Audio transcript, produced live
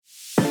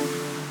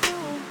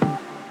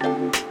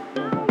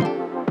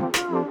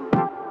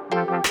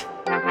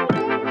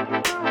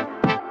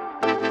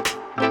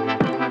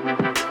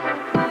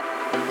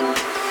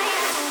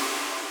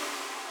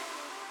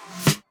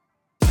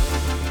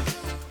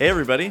Hey,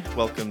 everybody.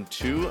 Welcome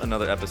to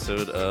another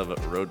episode of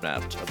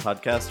Roadmapped, a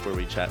podcast where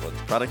we chat with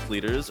product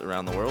leaders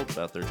around the world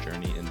about their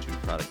journey into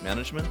product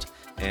management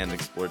and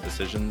explore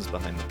decisions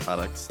behind the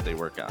products they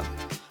work on.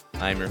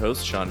 I'm your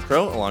host, Sean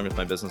Crow, along with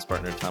my business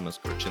partner, Thomas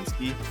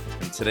Korchinski.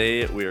 And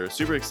today we are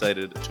super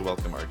excited to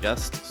welcome our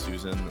guest,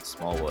 Susan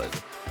Smallwood.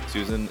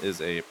 Susan is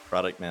a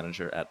product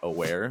manager at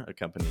Aware, a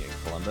company in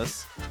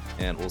Columbus.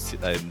 And we'll see.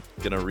 I'm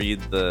going to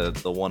read the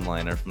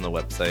one-liner from the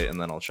website,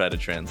 and then I'll try to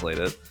translate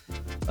it.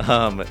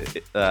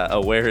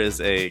 Aware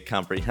is a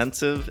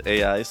comprehensive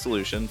AI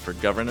solution for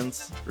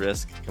governance,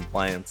 risk,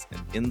 compliance,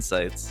 and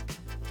insights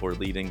for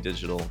leading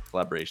digital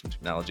collaboration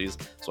technologies.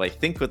 So I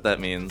think what that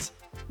means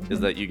is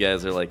that you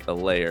guys are like a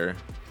layer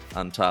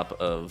on top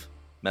of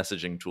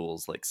messaging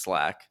tools like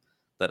Slack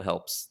that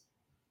helps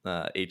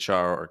HR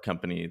or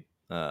company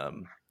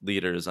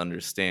leaders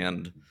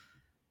understand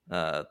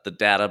the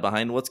data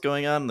behind what's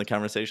going on in the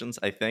conversations,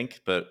 I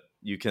think, but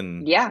you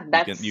can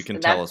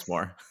tell us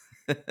more.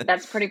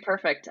 That's pretty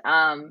perfect.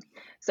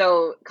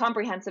 So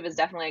comprehensive is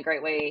definitely a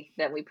great way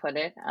that we put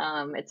it.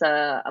 It's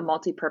a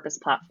multi-purpose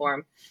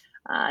platform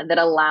that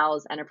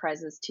allows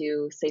enterprises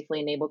to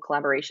safely enable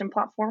collaboration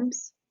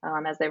platforms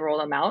as they roll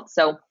them out.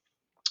 So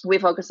we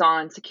focus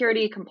on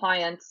security,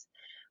 compliance,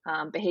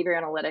 behavior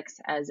analytics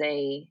as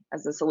a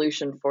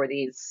solution for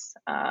these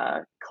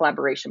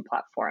collaboration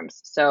platforms.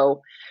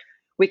 So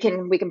we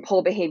can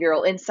pull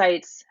behavioral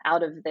insights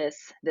out of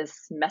this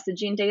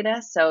messaging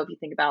data. So if you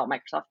think about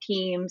Microsoft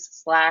Teams,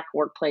 Slack,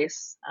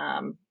 Workplace,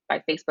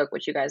 by Facebook,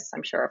 which you guys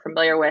I'm sure are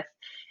familiar with,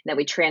 and then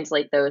we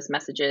translate those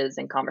messages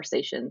and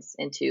conversations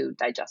into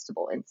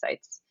digestible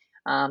insights.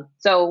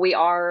 So we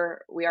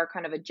are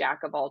kind of a jack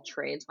of all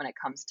trades when it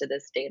comes to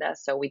this data.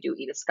 So we do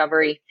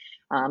e-discovery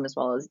as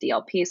well as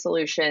DLP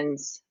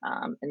solutions,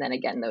 and then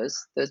again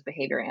those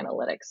behavior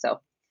analytics. So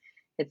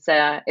it's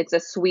a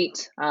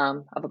suite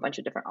of a bunch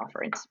of different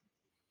offerings.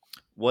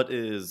 What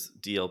is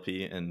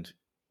DLP and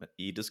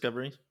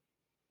e-discovery?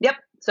 Yep.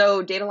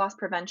 So data loss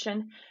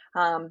prevention.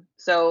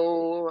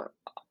 So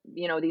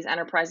these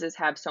enterprises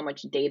have so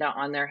much data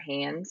on their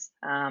hands,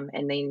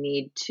 and they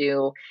need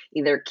to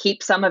either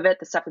keep some of it,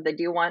 the stuff that they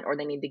do want, or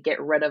they need to get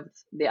rid of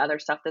the other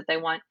stuff that they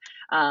want,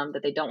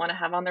 that they don't want to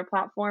have on their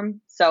platform.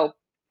 So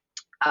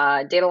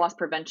data loss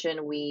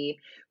prevention, we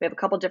have a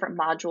couple different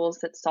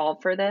modules that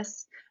solve for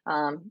this.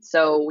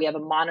 So we have a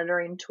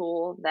monitoring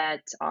tool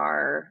that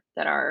our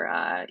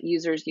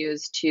users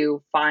use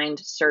to find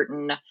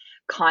certain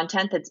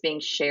content that's being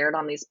shared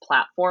on these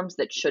platforms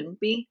that shouldn't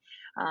be.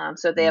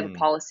 So they have a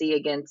policy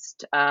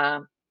against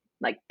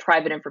like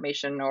private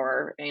information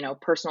or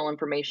personal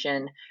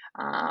information.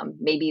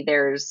 Maybe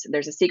there's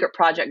a secret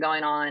project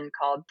going on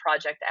called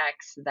Project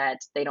X that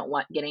they don't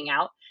want getting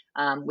out.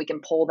 We can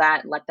pull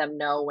that, let them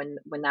know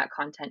when that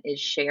content is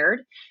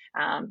shared,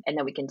 and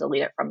then we can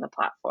delete it from the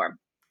platform.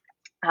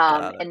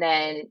 And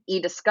then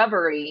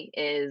e-discovery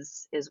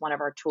is one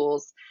of our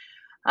tools.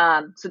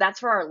 So that's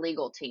for our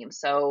legal team.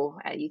 So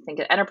you think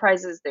of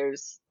enterprises,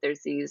 there's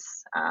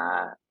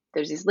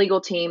these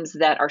legal teams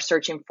that are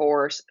searching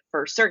for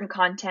certain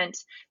content.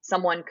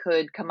 Someone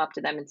could come up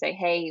to them and say,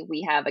 "Hey,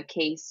 we have a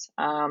case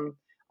on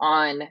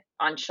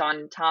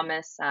Sean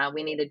Thomas.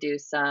 We need to do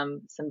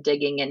some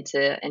digging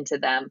into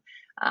them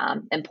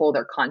and pull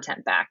their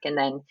content back." And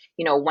then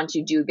once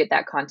you do get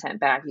that content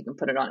back, you can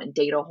put it on a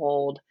data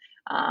hold,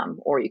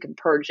 or you can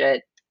purge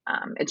it.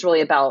 It's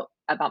really about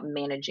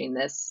managing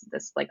this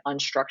like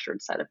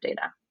unstructured set of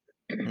data.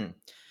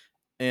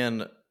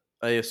 And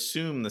I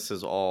assume this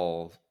is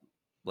all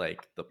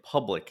like the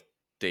public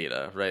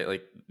data, right?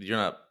 Like you're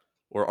not,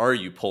 or are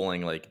you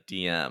pulling like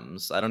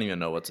DMs? I don't even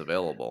know what's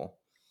available.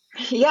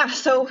 Yeah.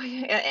 So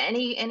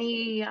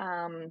any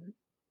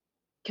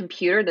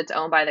computer that's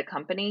owned by the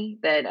company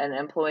that an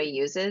employee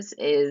uses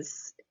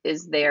is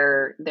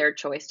their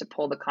choice to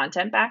pull the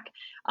content back.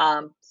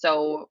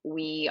 So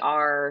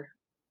we're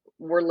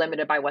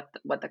limited by what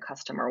the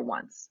customer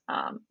wants.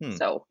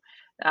 So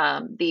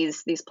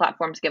these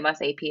platforms give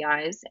us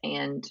APIs,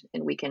 and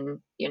we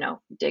can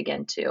dig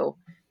into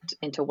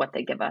what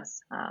they give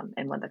us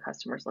and what the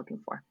customer is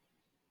looking for.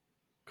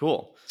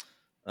 Cool.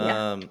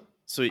 Yeah.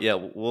 So yeah,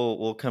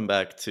 we'll come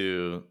back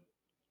to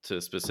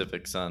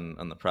specifics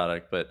on the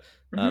product, but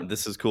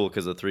this is cool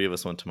because the three of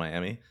us went to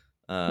Miami.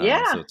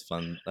 Yeah. So it's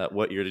fun.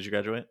 What year did you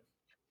graduate?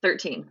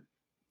 13.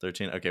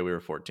 13. Okay, we were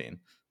 14.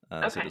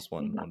 Okay. So just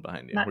one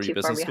behind you. Not Were you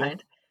too far business school?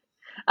 behind.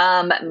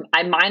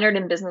 I minored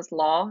in business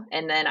law,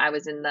 and then I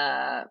was in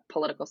the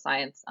political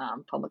science,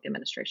 public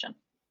administration.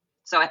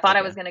 So I thought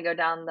I was going to go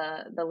down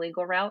the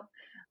legal route.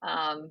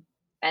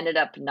 Ended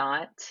up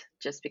not,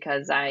 just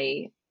because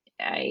I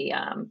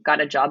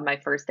got a job my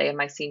first day of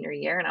my senior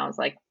year, and I was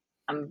like,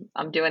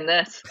 I'm doing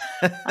this.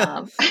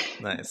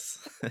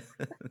 Nice.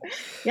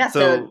 Yeah.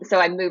 So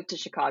I moved to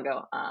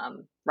Chicago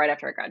right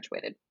after I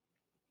graduated.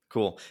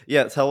 Cool.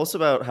 Yeah. Tell us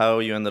about how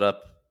you ended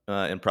up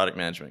in product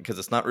management, because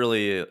it's not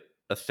really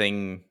a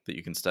thing that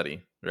you can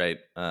study, right?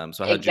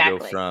 So how did you go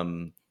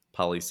from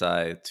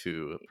poli-sci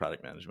to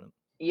product management?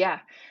 Yeah.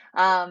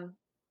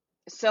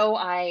 So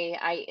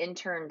I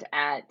interned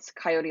at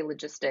Coyote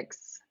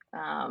Logistics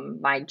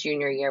my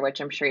junior year, which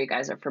I'm sure you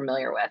guys are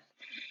familiar with.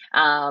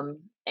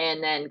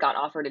 And then got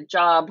offered a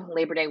job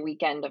Labor Day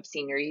weekend of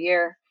senior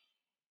year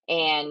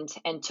and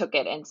took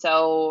it. And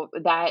so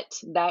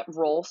that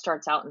role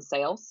starts out in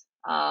sales,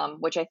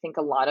 which I think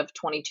a lot of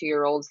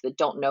 22-year-olds that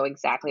don't know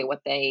exactly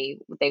what they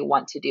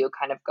want to do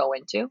kind of go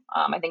into.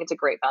 I think it's a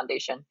great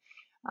foundation,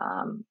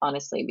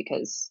 honestly,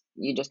 because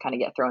you just kind of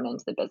get thrown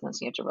into the business.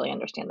 You have to really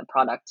understand the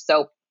product.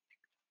 So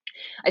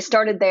I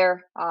started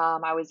there.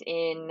 I was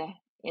in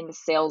the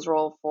sales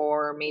role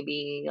for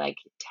maybe like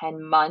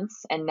 10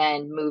 months and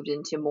then moved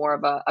into more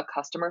of a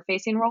customer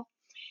facing role.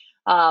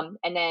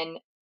 And then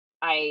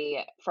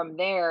I, from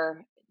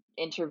there,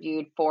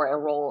 interviewed for a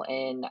role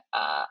in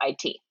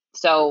IT.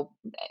 So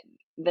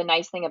the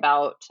nice thing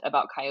about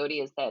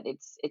Coyote is that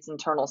it's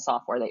internal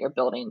software that you're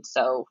building.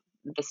 So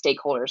the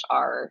stakeholders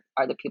are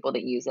the people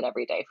that use it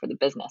every day for the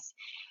business.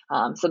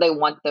 So they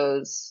want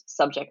those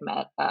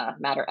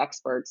matter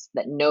experts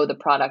that know the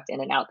product in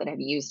and out, that have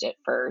used it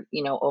for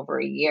over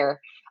a year,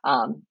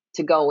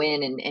 to go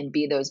in and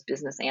be those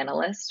business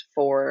analysts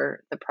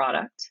for the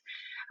product.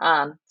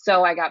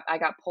 So I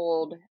got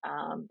pulled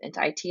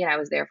into IT, and I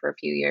was there for a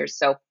few years.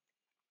 So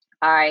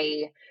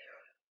I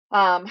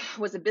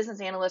was a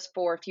business analyst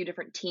for a few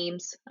different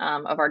teams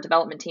of our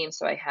development team.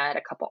 So I had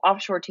a couple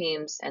offshore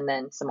teams and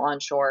then some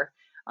onshore.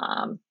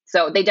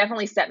 So they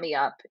definitely set me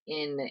up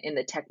in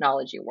the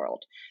technology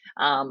world.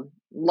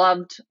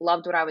 Loved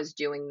what I was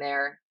doing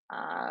there,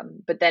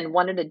 but then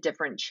wanted a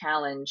different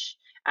challenge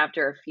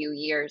after a few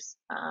years.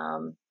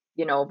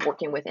 Of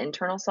working with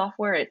internal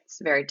software, it's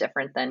very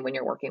different than when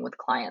you're working with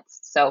clients.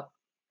 So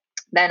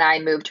then I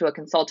moved to a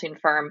consulting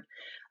firm,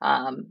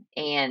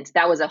 and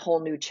that was a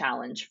whole new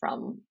challenge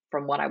from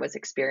what I was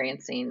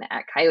experiencing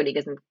at Coyote.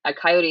 Because at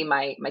Coyote,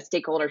 my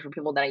stakeholders were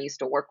people that I used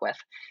to work with,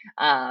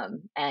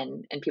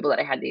 and people that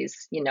I had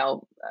these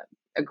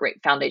a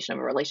great foundation of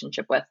a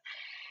relationship with.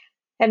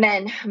 And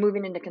then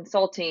moving into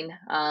consulting,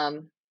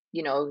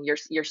 your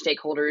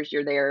stakeholders,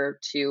 you're there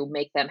to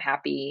make them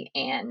happy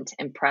and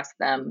impress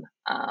them,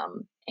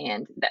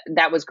 and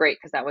that was great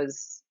because that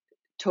was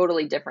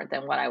totally different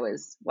than what I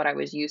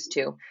was used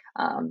to.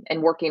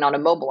 And working on a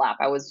mobile app,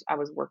 I was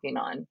working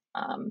on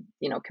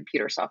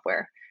computer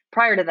software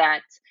prior to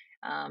that,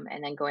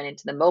 and then going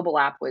into the mobile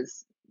app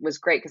was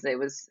great because it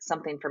was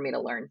something for me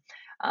to learn,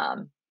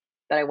 um,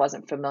 that I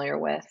wasn't familiar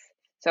with.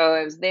 So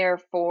I was there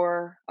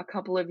for a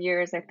couple of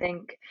years, I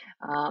think,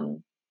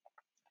 um,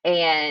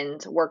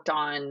 and worked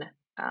on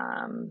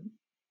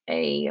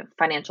a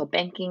financial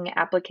banking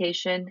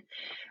application.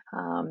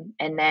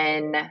 And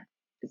then,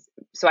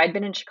 so I'd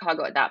been in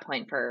Chicago at that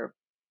point for,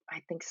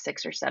 I think,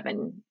 6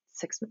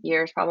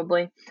 years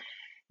probably.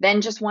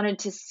 Then just wanted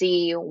to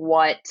see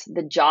what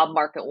the job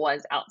market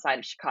was outside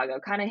of Chicago.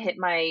 Kind of hit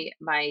my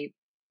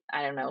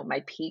I don't know,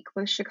 my peak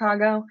with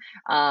Chicago.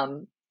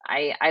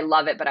 I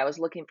love it, but I was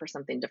looking for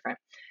something different.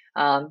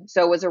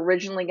 So was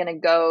originally going to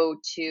go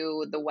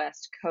to the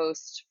West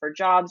Coast for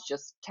jobs,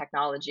 just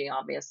technology,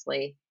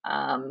 obviously,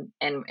 and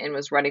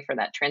was ready for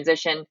that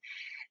transition.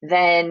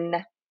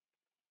 Then,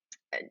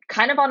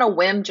 kind of on a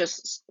whim,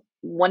 just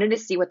wanted to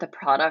see what the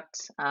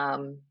product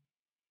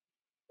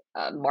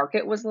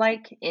market was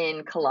like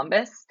in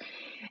Columbus,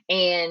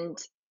 and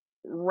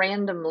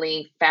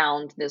randomly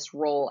found this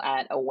role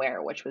at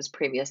Aware, which was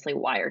previously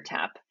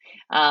Wiretap.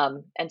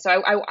 And so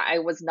I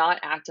was not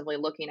actively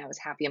looking. I was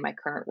happy in my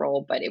current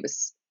role, but it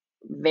was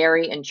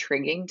very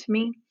intriguing to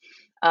me.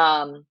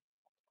 Um,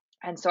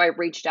 and so I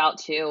reached out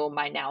to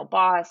my now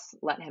boss,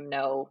 let him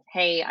know,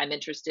 hey, I'm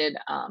interested,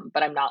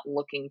 but I'm not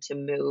looking to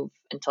move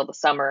until the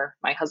summer.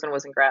 My husband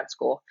was in grad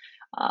school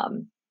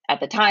at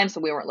the time,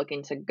 so we weren't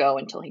looking to go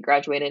until he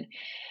graduated.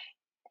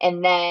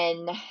 And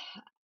then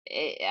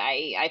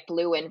I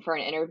flew in for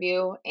an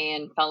interview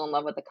and fell in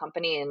love with the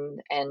company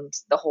and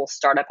the whole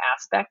startup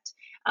aspect.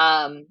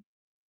 Um,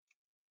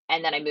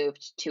 and then I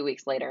moved 2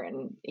 weeks later,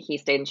 and he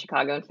stayed in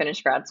Chicago and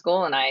finished grad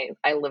school, and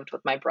I lived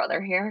with my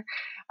brother here.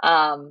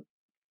 Um,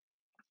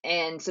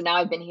 and so now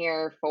I've been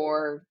here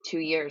for 2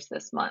 years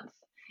this month.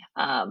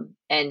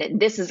 And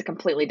this is a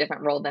completely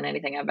different role than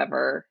anything I've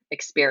ever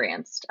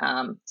experienced.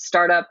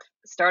 Startup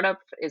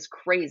is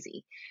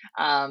crazy.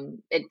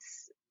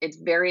 It's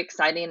very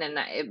exciting,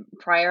 and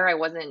prior I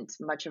wasn't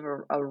much of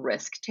a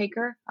risk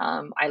taker.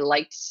 I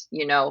liked,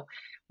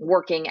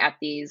 working at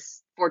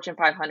these Fortune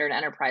 500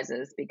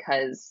 enterprises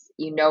because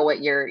you know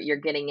what you're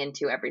getting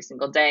into every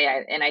single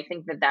day. And I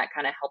think that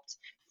kind of helped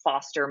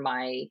foster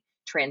my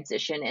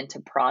transition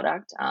into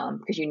product,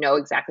 because you know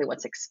exactly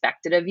what's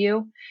expected of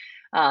you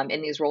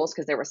in these roles,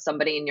 because there was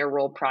somebody in your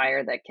role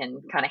prior that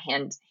can kind of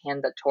hand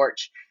the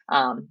torch.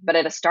 But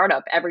at a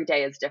startup, every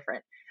day is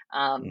different.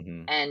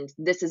 Hmm. And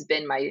this has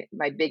been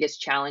my biggest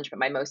challenge, but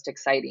my most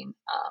exciting.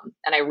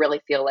 And I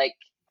really feel like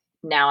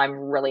now I'm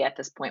really at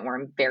this point where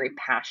I'm very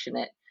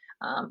passionate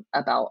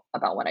about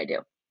what I do.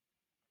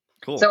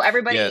 Cool. So Yeah.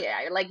 everybody,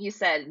 like you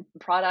said,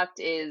 product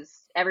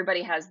is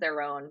everybody has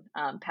their own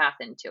path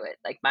into it.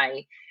 Like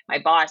my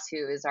boss,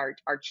 who is our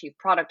chief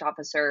product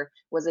officer,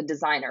 was a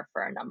designer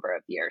for a number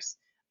of years.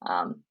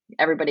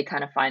 Everybody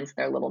kind of finds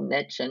their little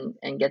niche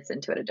and gets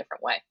into it a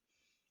different way.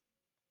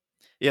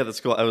 Yeah,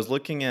 that's cool. I was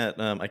looking at,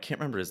 I can't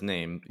remember his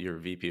name, your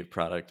VP of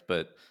product,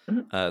 but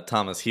Mhm.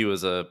 Thomas, he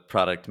was a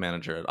product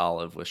manager at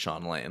Olive with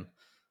Sean Lane,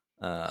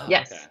 Oh, okay.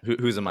 Yes.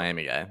 who's a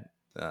Miami guy.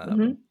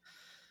 Hmm.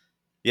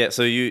 Yeah,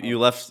 so you Oh,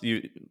 left,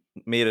 you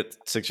made it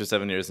 6 or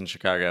 7 years in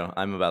Chicago.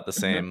 I'm about the Hmm.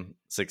 same,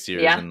 6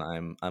 years, Yeah. and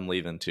I'm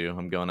leaving too.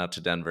 I'm going out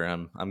to Denver.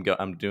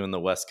 I'm doing the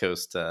West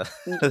Coast or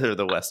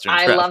the Western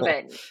I love travel.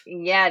 it.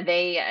 Yeah,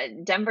 they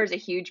Denver's a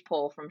huge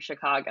pull from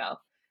Chicago.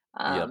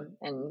 Yep,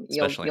 And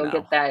especially you'll now.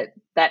 get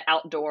that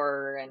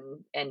outdoor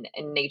and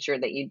nature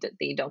that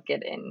that you don't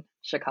get in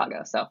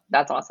Chicago. So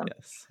that's awesome.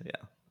 Yes, yeah,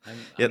 yeah.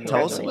 I'm the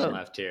Tell us only one about. Congratulations.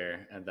 left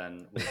here, and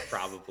then we'll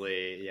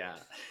probably, yeah,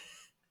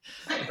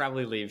 I'll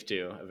probably leave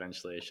too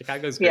eventually.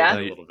 Chicago's great Yeah, for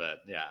a little bit.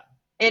 Yeah,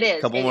 it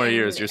is. Couple more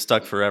years, And you're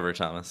stuck forever,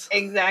 Thomas.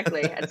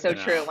 exactly. It's so I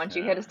true. know. Once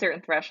you hit a Yeah.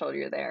 certain threshold,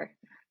 you're there.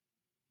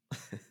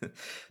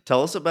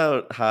 Tell us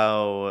about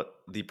how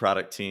the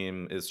product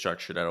team is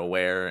structured at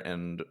Aware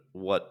and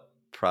what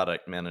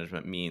product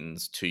management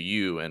means to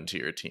you and to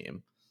your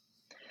team.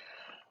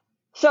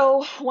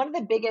 So one of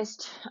the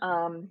biggest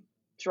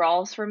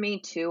draws for me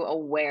to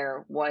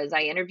Aware was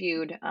I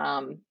interviewed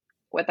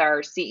with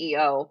our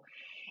CEO,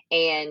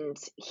 and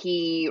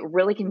he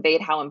really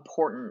conveyed how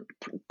important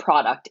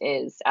product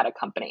is at a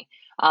company.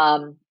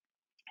 Um,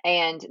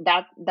 and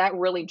that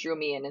really drew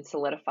me in and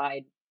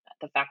solidified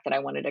the fact that I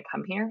wanted to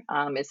come here,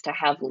 is to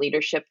have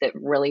leadership that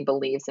really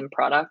believes in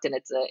product, and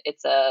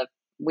it's a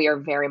we are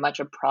very much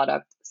a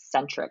product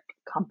centric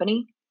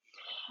company.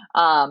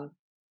 Um,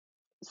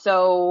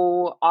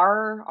 so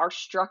our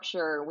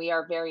structure, we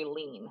are very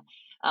lean.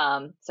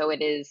 So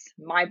it is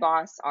my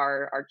boss,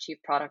 our chief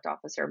product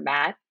officer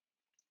Matt,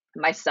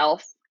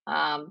 myself,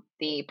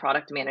 the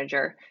product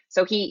manager.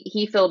 So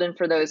he filled in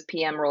for those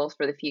PM roles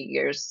for the few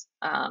years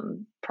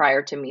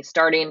prior to me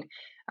starting.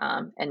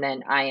 And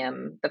then I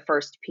am the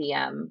first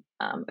PM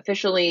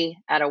officially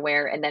at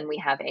Aware, and then we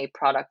have a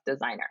product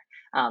designer.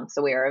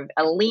 So we are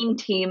a lean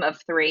team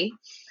of three,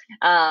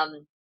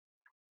 um,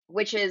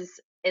 which is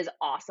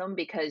awesome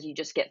because you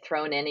just get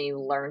thrown in and you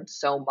learn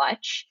so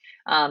much.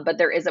 But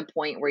there is a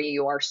point where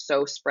you are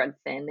so spread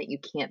thin that you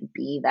can't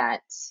be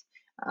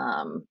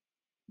um,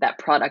 that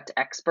product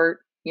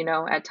expert,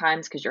 at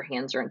times because your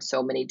hands are in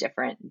so many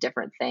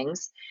different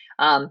things.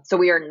 So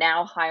we are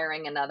now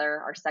hiring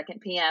our second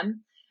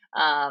PM,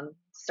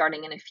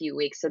 starting in a few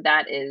weeks. So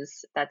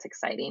that's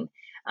exciting,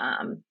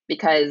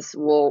 because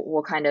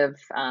we'll kind of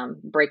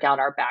break out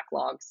our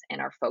backlogs and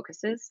our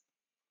focuses,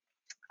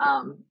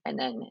 and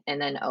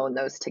then own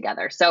those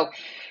together. So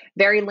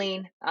very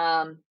lean,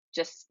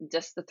 just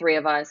the three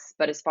of us.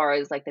 But as far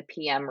as like the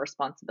PM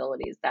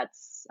responsibilities,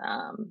 that's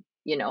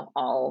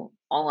all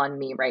on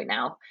me right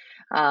now.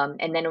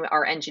 And then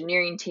our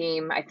engineering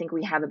team, I think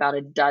we have about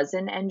a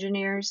dozen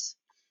engineers,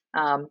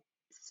 um,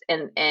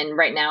 and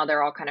right now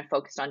they're all kind of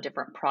focused on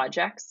different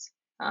projects,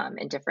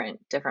 in different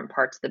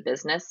parts of the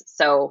business.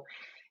 So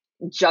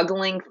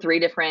juggling three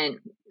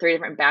different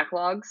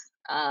backlogs,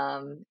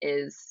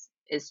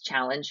 is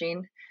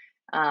challenging,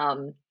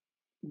 um,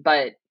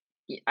 but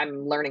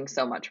I'm learning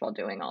so much while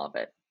doing all of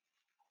it.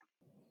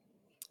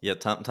 Yeah,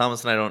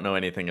 Thomas and I don't know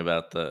anything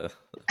about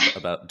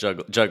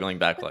juggling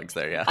backlogs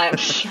there. Yeah, I'm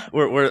sure.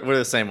 we're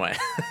the same way.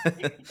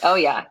 Oh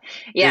yeah,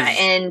 yeah, Is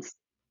and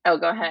oh,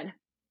 go ahead.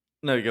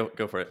 No,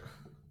 go for it.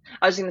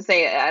 I was going to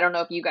say, I don't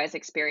know if you guys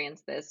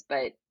experience this,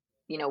 but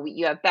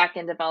you have back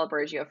end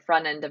developers, you have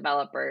front end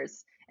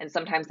developers, and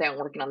sometimes they aren't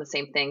working on the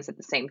same things at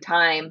the same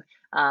time.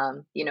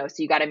 So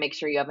you got to make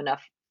sure you have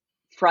enough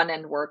front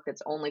end work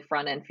that's only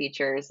front end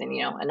features, and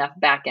enough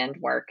back end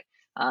work.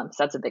 So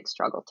that's a big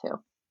struggle too.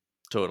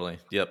 Totally.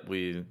 Yep,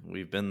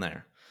 we've been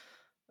there.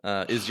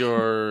 Is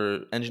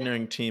your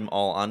engineering team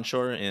all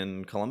onshore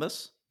in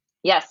Columbus?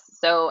 Yes,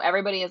 so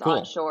everybody is Cool.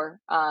 onshore.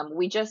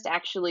 We just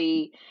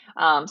actually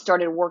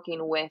started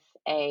working with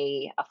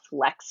a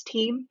flex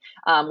team,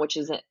 which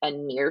is a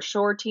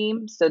nearshore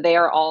team. So they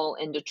are all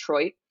in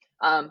Detroit.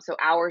 So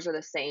hours are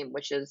the same,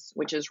 which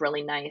is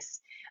really nice.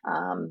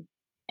 Um,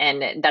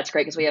 and that's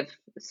great because we have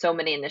so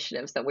many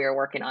initiatives that we are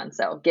working on.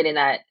 So getting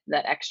that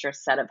extra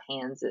set of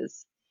hands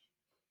is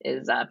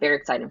very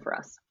exciting for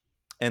us.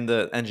 And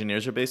the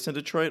engineers are based in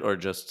Detroit, or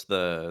just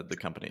the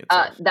company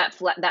itself?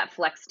 That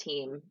flex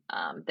team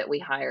that we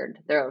hired,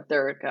 they're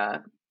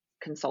a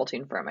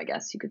consulting firm, I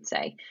guess you could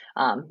say.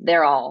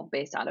 They're all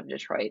based out of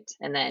Detroit,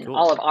 and then Cool.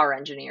 all of our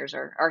engineers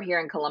are here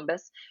in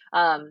Columbus.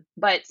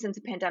 But since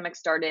the pandemic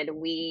started,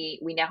 we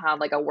now have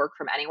like a work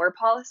from anywhere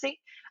policy.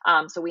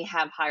 So we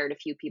have hired a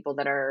few people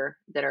that are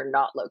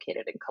not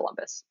located in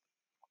Columbus.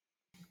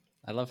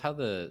 I love how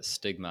the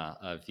stigma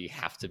of you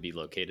have to be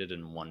located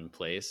in one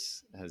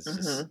place has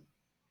just Hmm.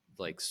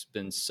 like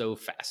been so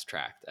fast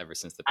tracked ever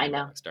since the I know.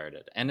 pandemic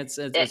started. And it's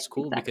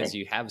cool Exactly. because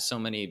you have so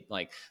many,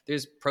 like,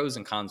 there's pros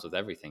and cons with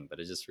everything, but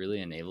it just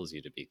really enables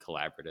you to be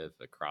collaborative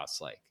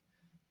across like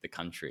the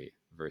country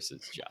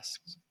versus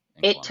just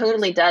in It Columbus.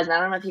 totally does. And I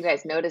don't know if you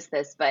guys noticed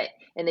this, but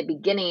in the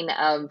beginning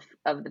of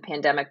the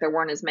pandemic, there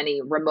weren't as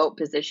many remote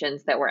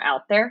positions that were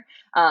out there.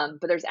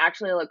 But there's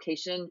actually a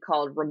location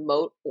called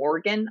Remote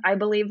Oregon, I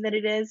believe that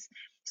it is.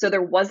 So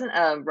there wasn't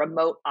a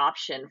remote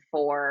option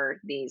for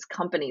these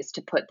companies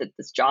to put that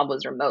this job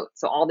was remote.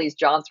 So all these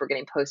jobs were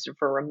getting posted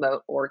for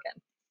Remote Oregon.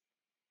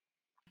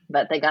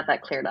 But they got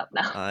that cleared up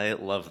now. I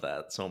love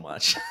that so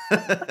much.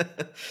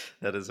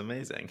 That is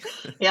amazing.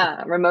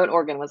 Yeah, Remote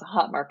Oregon was a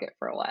hot market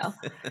for a while.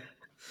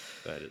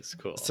 That is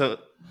cool. So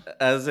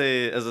as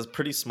a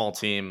pretty small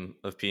team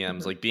of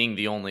PMs, Mhm. like being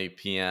the only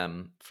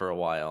PM for a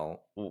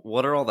while,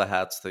 what are all the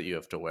hats that you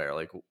have to wear?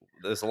 Like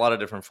there's a lot of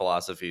different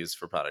philosophies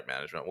for product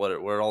management. What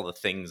are all the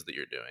things that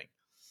you're doing?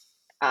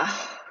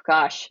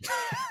 Gosh.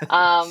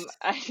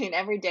 I mean,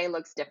 every day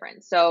looks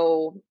different.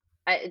 So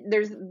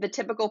there's the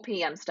typical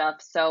PM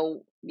stuff.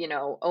 So,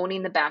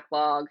 owning the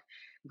backlog,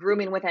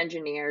 grooming with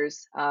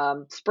engineers,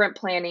 sprint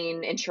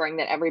planning, ensuring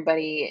that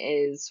everybody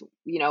is,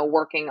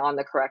 working on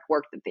the correct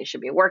work that they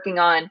should be working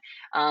on.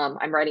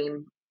 I'm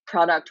writing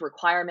product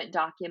requirement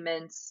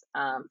documents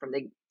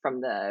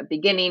from the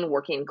beginning,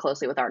 working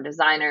closely with our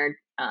designer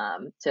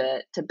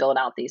to build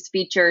out these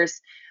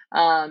features.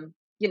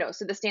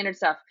 So the standard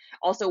stuff.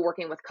 Also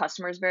working with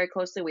customers very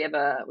closely. We have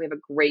a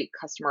great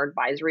customer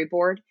advisory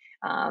board,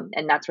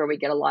 and that's where we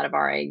get a lot of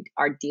our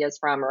ideas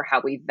from, or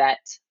how we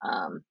vet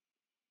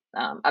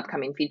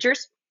upcoming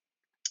features.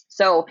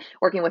 So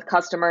working with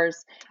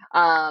customers,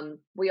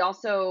 we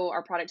also,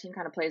 our product team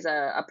kind of plays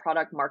a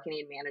product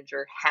marketing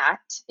manager hat,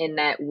 in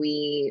that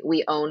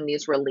we own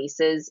these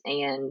releases,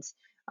 and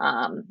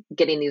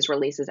getting these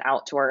releases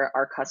out to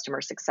our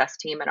customer success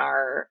team and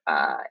our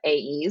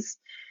AEs.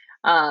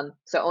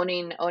 So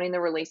owning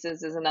the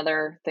releases is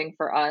another thing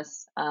for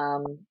us.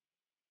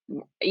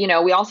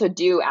 We also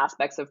do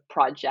aspects of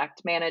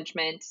project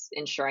management,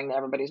 ensuring that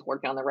everybody's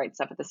working on the right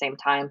stuff at the same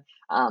time.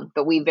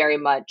 But we very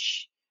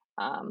much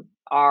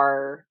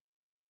are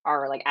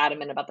like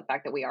adamant about the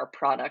fact that we are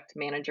product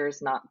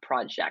managers, not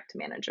project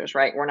managers,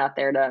 right? We're not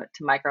there to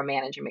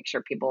micromanage and make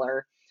sure people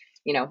are,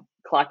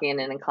 clocking in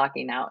and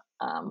clocking out.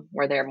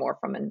 We're there more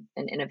from an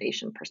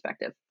innovation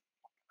perspective.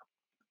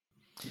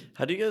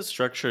 How do you guys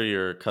structure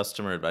your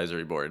customer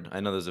advisory board? I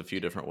know there's a few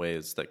different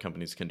ways that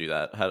companies can do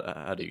that.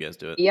 How do you guys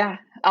do it? Yeah.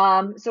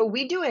 So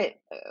we do it.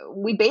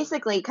 We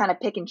basically kind of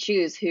pick and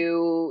choose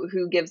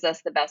who gives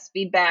us the best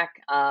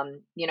feedback.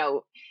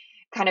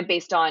 Kind of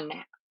based on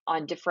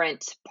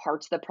different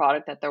parts of the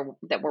product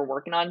that we're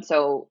working on.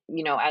 So,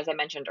 as I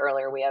mentioned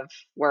earlier,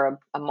 we're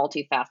a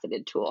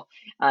multifaceted tool,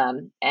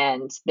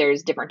 and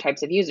there's different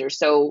types of users.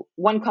 So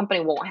one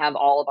company won't have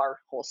all of our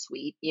whole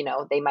suite.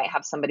 They might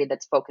have somebody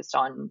that's focused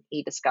on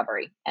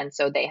e-discovery, and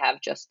so they have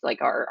just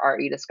like our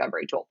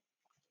e-discovery tool.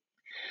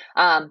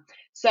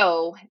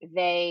 So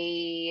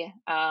we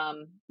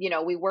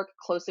work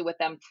closely with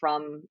them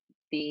from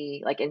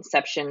the like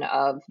inception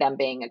of them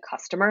being a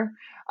customer,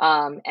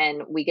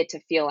 and we get to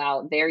feel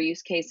out their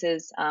use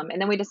cases,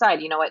 and then we decide,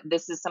 what,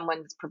 this is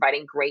someone that's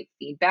providing great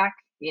feedback.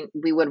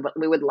 We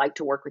would like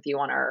to work with you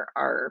on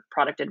our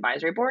product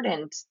advisory board,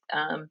 and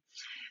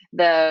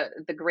the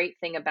great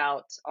thing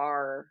about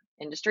our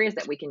industry is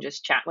that we can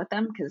just chat with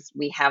them because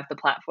we have the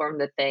platform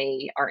that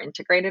they are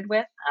integrated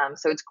with.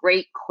 So it's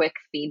great, quick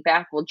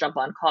feedback. We'll jump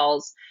on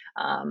calls,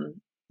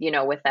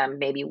 with them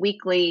maybe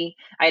weekly.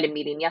 I had a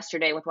meeting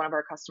yesterday with one of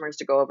our customers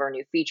to go over a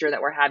new feature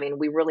that we're having.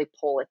 We really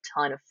pull a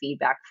ton of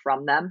feedback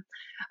from them,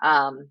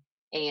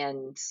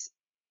 and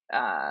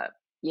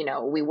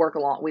we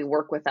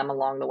work with them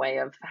along the way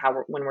of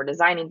when we're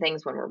designing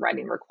things, when we're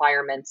writing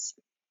requirements.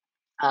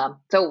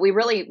 So we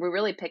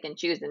really pick and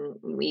choose, and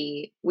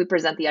we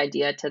present the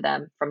idea to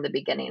them from the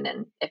beginning,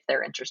 and if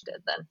they're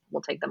interested, then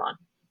we'll take them on.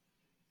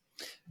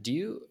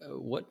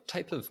 What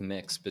type of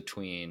mix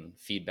between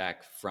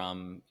feedback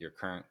from your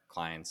current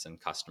clients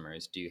and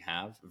customers do you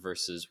have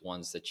versus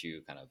ones that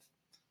you kind of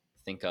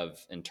think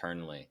of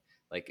internally?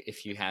 Like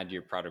if you had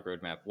your product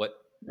roadmap, what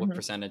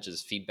percentage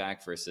is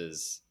feedback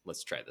versus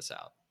let's try this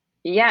out?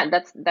 Yeah,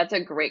 that's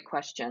a great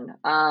question.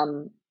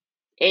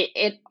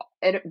 It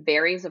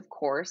varies, of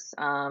course.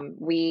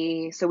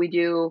 We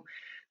do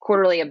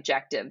quarterly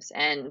objectives,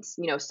 and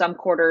some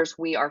quarters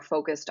we are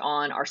focused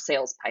on our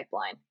sales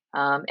pipeline.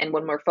 And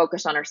when we're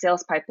focused on our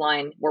sales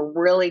pipeline, we're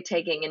really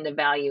taking into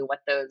value what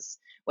those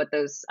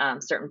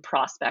certain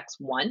prospects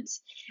want.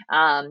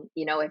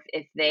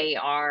 If they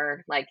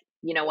are like,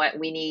 what,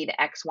 we need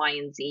X, Y,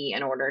 and Z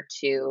in order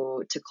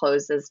to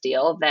close this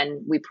deal,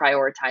 then we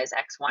prioritize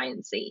X, Y,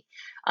 and Z.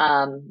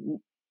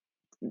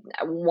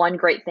 One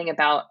great thing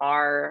about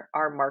our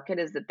market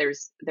is that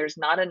there's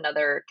not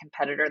another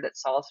competitor that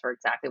solves for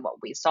exactly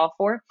what we solve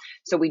for.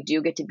 So we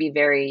do get to be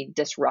very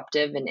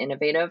disruptive and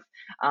innovative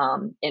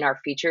in our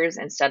features,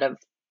 instead of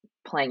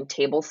playing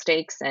table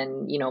stakes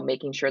and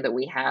making sure that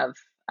we have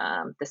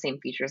the same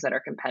features that our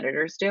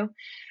competitors do.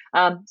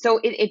 So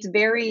it's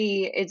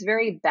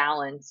very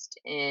balanced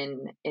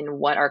in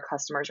what our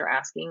customers are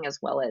asking, as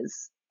well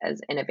as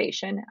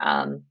innovation.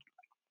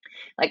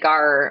 Like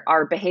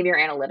our behavior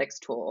analytics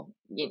tool,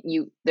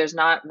 there's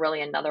not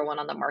really another one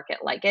on the market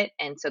like it,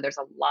 and so there's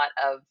a lot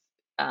of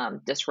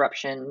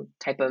disruption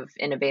type of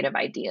innovative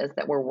ideas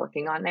that we're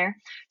working on there.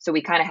 So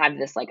we kind of have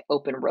this like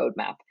open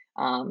roadmap,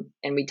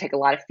 and we take a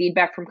lot of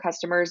feedback from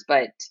customers,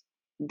 but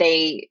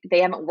they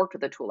haven't worked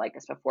with a tool like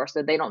this before,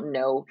 so they don't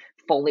know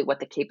fully what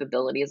the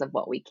capabilities of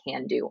what we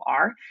can do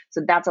are.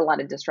 So that's a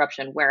lot of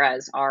disruption.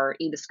 Whereas our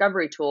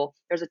e-discovery tool,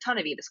 there's a ton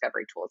of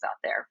e-discovery tools out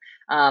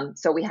there.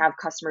 So we have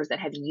customers that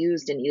have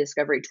used an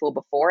e-discovery tool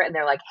before, and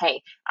they're like,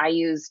 "Hey, I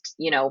used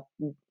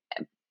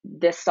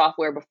this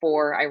software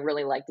before. I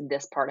really liked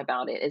this part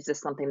about it. Is this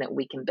something that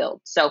we can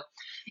build?" So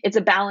it's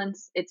a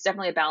balance. It's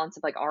definitely a balance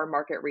of like our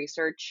market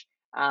research,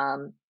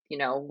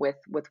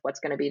 with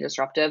what's going to be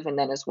disruptive, and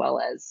then as well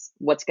as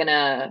what's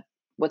gonna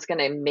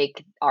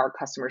make our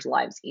customers'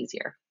 lives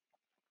easier.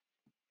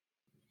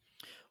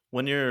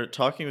 When you're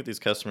talking with these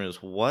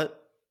customers,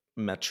 what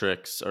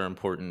metrics are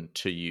important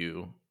to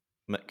you?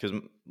 Because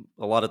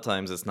a lot of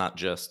times it's not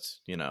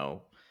just,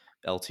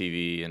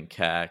 LTV and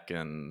CAC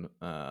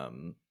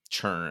and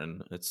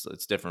churn.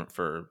 It's different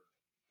for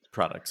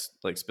products,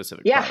 like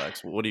specific Yeah.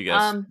 products. What do you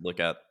guys Um, look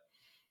at?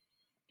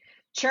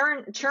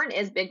 churn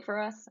is big for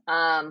us.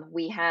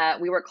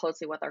 We work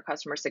closely with our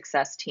customer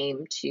success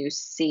team to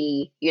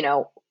see,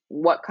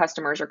 what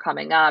customers are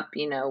coming up.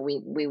 We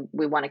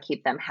want to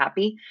keep them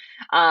happy.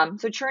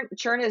 So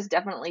churn is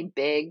definitely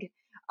big.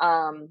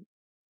 Um,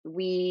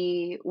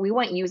 we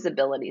want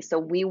usability, so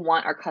we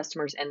want our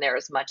customers in there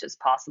as much as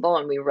possible,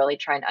 and we really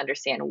try and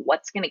understand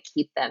what's going to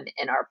keep them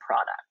in our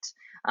product.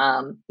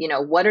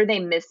 What are they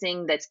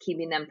missing that's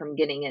keeping them from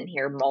getting in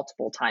here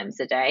multiple times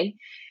a day?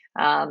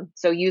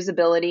 So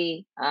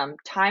usability,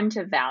 time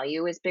to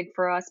value is big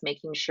for us,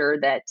 making sure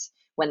that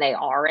when they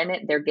are in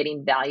it, they're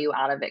getting value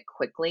out of it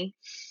quickly.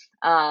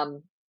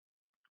 Um,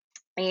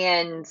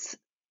 and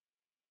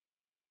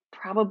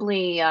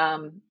probably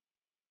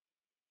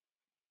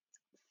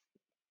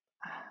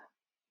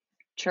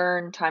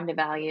churn, time to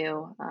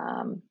value.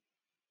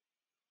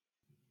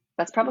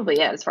 That's probably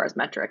it as far as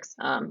metrics.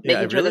 Yeah, I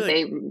Making sure really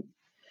that like.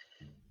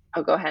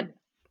 oh, go ahead.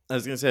 I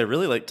was gonna say I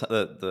really like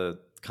the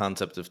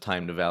concept of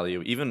time to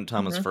value. Even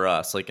Thomas, Hmm. for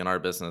us, like in our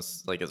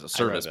business, like as a I wrote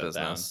service that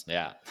down. business,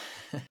 Yeah.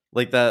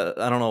 like that.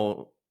 I don't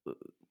know.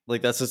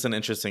 Like that's just an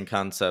interesting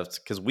concept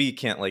because we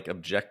can't like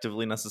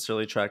objectively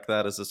necessarily track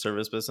that as a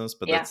service business,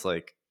 but Yeah, that's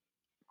like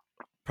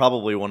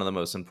probably one of the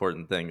most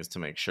important things to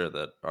make sure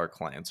that our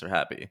clients are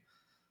happy.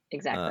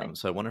 exactly.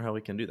 So I wonder how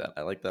we can do that.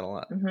 I like that a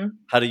lot. Hmm.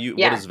 What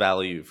Yeah. is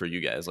value for you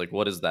guys? Like,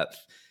 what is that?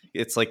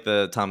 It's like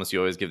the Thomas, you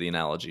always give the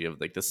analogy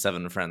of like the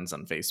 7 friends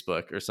on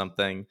Facebook or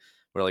something,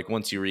 where like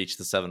once you reach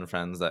the 7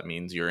 friends, that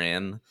means you're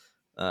in.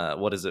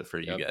 What is it for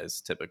you Yep.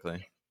 guys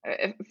typically?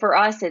 For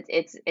us,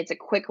 it's a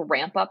quick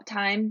ramp up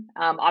time.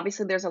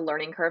 Obviously, there's a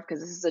learning curve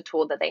because this is a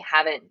tool that they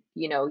haven't,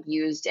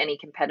 used any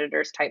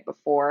competitors type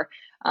before.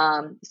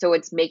 So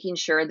it's making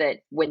sure that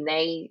when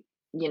they,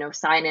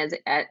 sign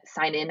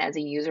in as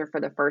a user for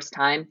the first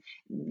time,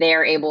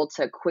 they're able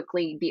to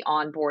quickly be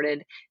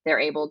onboarded. They're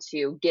able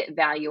to get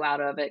value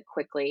out of it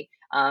quickly.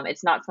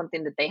 It's not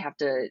something that they have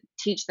to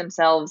teach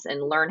themselves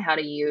and learn how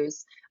to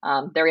use.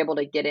 They're able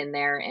to get in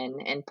there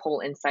and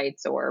pull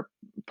insights or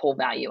pull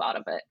value out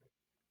of it.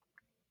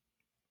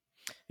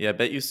 Yeah, I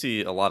bet you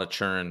see a lot of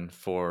churn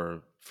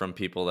from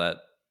people that,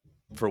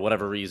 for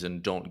whatever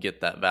reason, don't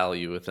get that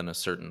value within a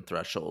certain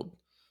threshold.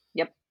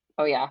 Yep.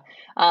 Oh, yeah.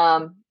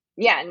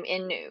 Yeah,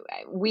 and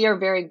we are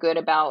very good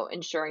about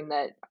ensuring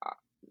that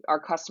our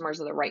customers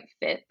are the right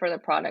fit for the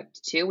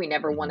product too. We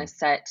never want Hmm. to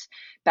set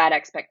bad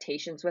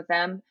expectations with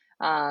them.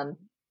 Um,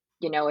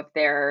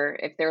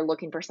 if they're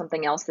looking for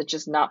something else that's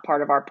just not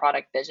part of our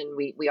product vision,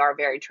 we are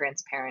very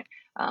transparent,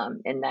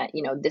 in that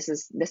this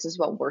is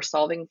what we're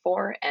solving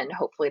for, and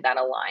hopefully that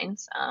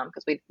aligns,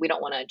 because we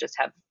don't want to just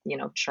have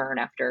churn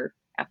after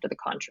the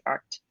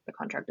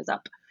contract is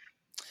up.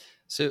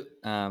 So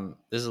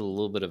this is a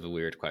little bit of a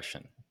weird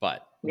question,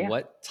 but Yeah.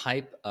 what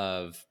type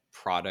of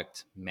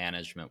product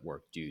management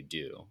work do you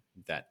do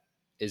that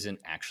isn't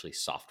actually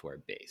software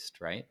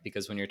based, right?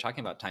 Because when you're talking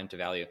about time to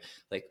value,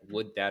 like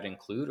would that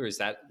include, or is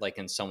that like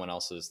in someone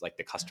else's, like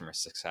the customer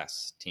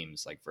success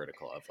team's like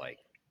vertical of like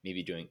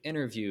maybe doing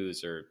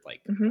interviews or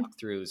like Hmm.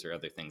 walkthroughs or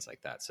other things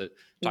like that? So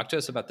talk to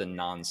us about the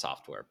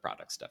non-software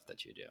product stuff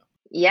that you do.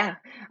 Yeah.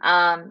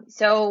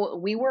 So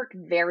we work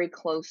very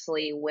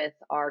closely with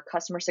our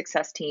customer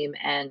success team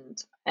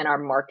and our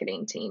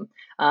marketing team.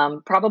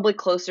 Probably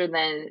closer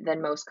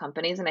than most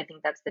companies, and I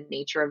think that's the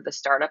nature of the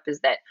startup,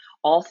 is that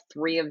all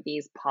three of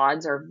these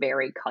pods are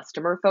very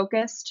customer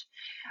focused.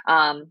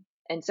 And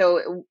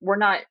so we're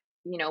not,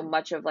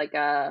 much of like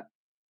a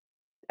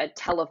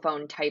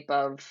telephone type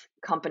of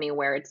company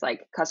where it's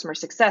like customer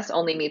success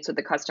only meets with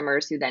the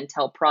customers who then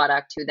tell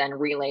product, who then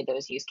relay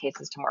those use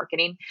cases to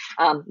marketing.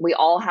 We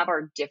all have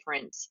our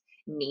different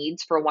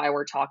needs for why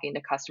we're talking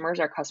to customers.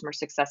 Our customer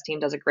success team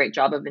does a great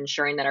job of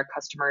ensuring that our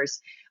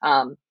customers,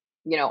 um,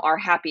 are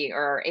happy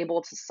or are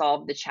able to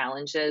solve the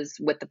challenges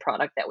with the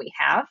product that we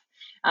have.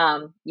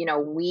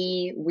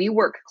 We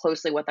work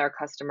closely with our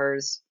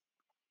customers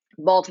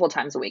multiple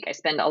times a week. I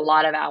spend a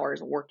lot of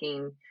hours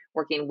working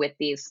with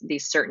these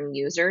certain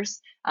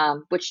users,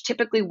 which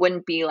typically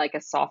wouldn't be like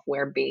a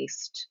software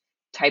based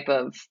type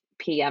of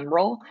PM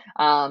role.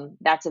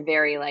 That's a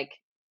very like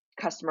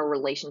customer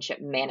relationship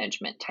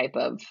management type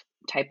of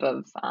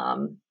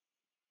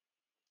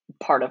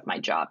part of my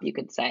job, you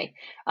could say.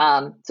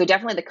 So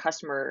definitely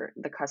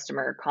the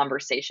customer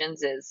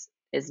conversations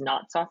is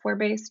not software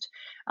based,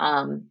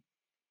 and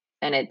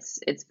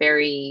it's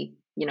very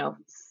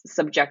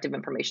subjective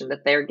information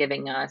that they're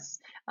giving us,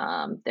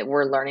 that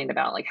we're learning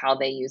about like how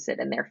they use it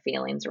and their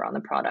feelings around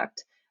the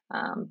product.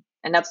 And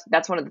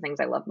that's one of the things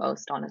I love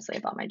most, honestly,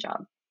 about my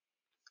job.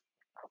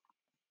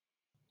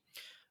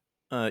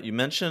 You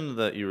mentioned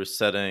that you were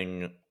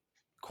setting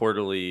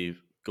quarterly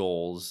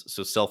goals.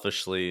 So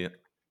selfishly,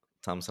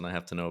 Thompson, I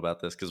have to know about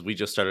this because we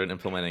just started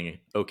implementing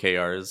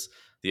OKRs,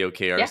 the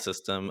OKR Yeah.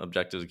 system,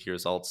 objectives, key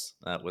results,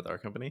 with our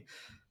company.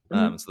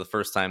 Mhm. It's the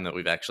first time that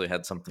we've actually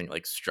had something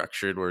like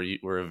structured where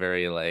we're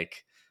very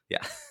like,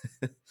 yeah.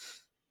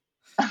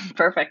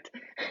 Perfect.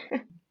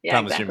 Yeah,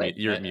 Thomas, you're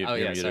exactly. you're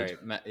Yeah, muted.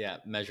 sorry.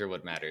 Measure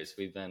what matters.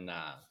 We've been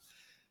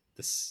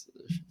this.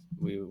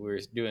 We were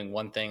doing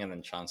one thing, and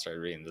then Sean started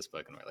reading this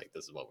book, and we're like,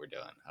 "This is what we're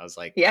doing." I was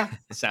like, Yeah,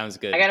 "Sounds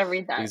I good." gotta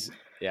read that. Because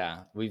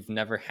we've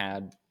never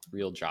had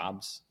real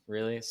jobs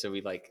really, so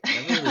we like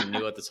never really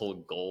knew what this whole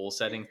goal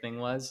setting thing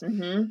was,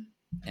 Hmm.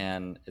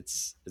 and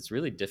it's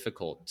really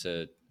difficult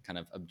to kind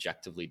of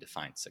objectively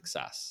define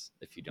success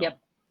if you don't Yep,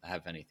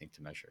 have anything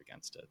to measure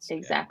against it. So yeah.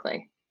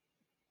 exactly.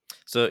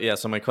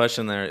 So my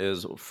question there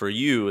is for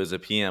you as a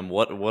PM,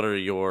 what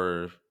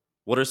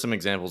are some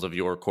examples of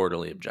your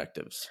quarterly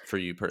objectives for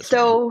you personally?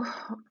 So,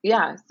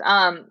 yes,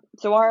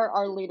 so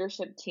our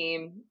leadership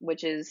team,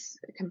 which is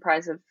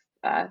comprised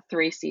of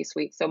three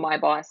C-suite, so my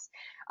boss,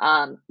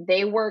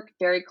 they work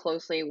very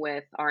closely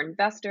with our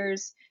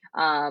investors,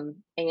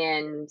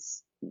 and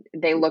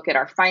they look at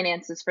our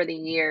finances for the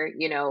year.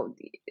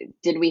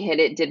 Did we hit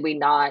it? Did we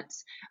not?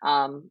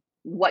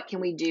 What can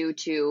we do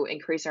to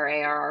increase our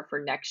ARR for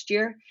next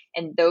year?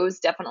 And those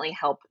definitely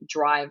help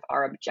drive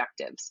our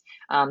objectives.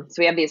 So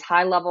we have these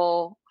high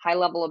level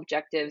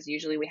objectives.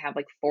 Usually we have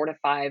like 4 to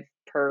 5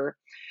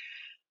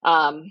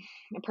 um,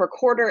 per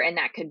quarter, and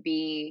that could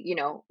be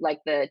like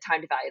the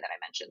time to value that I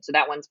mentioned. So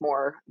that one's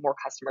more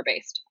customer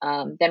based.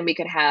 Then we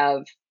could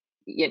have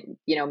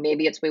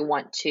maybe it's we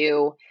want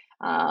to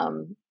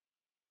um,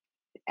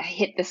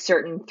 hit the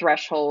certain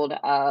threshold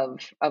of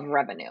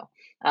revenue.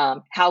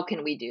 How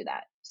can we do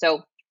that?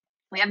 So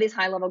we have these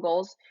high level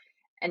goals,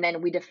 and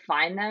then we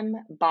define them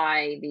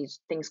by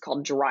these things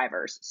called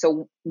drivers.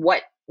 So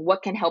what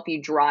can help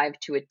you drive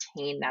to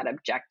attain that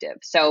objective?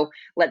 So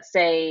let's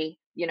say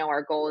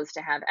our goal is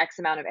to have X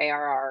amount of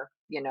ARR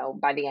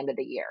by the end of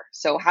the year.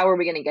 So how are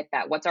we going to get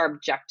that? What's our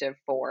objective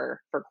for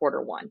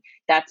quarter one?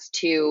 That's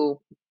to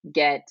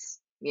get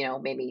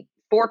maybe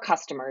 4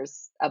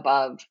 customers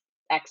above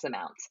X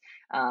amount,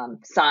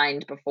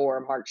 signed before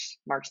March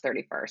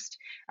 31st.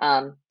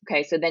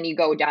 Okay, so then you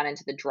go down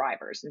into the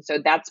drivers, and so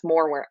that's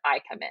more where I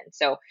come in.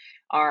 So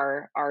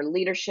our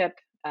leadership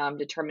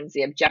determines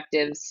the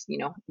objectives.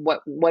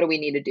 What do we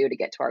need to do to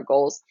get to our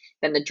goals?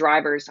 Then the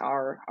drivers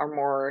are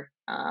more,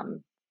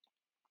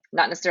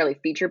 not necessarily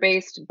feature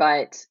based,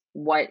 but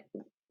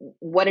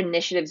what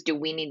initiatives do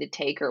we need to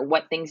take, or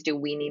what things do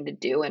we need to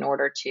do in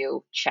order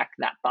to check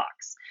that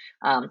box?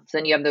 So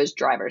then you have those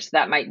drivers. So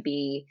that might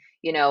be,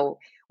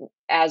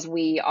 as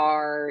we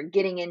are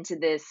getting into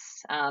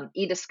this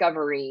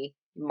e-discovery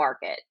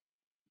market,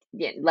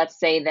 let's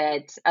say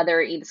that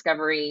other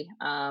e-discovery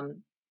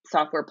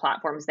software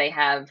platforms, they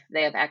have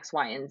X,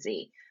 Y, and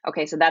Z.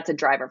 Okay, so that's a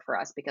driver for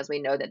us because we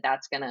know that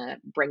that's going to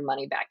bring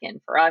money back in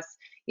for us.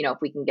 If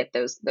we can get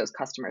those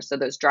customers, so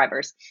those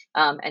drivers,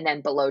 and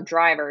then below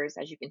drivers,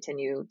 as you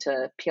continue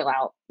to peel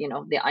out,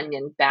 the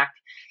onion back,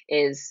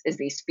 is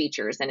these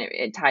features, and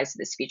it ties to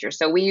this feature.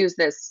 So we use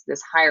this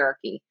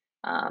hierarchy,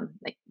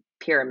 like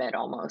pyramid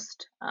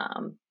almost,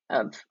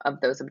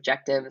 of those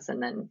objectives,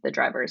 and then the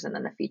drivers, and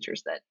then the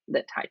features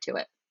that tie to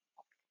it.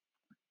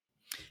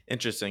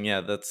 Interesting.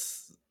 Yeah,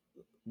 that's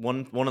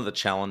one of the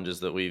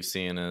challenges that we've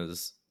seen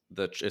is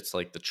that it's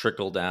like the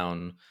trickle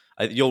down.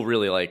 You'll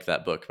really like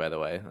that book, by the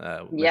way,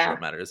 Measure Yeah. What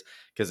Matters,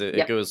 because it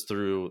Yep. goes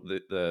through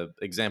the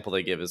example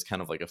they give is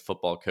kind of like a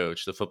football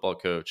coach. The football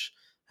coach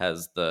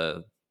has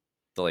the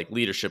like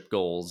leadership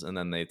goals, and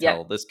then they Yep.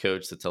 tell this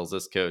coach that tells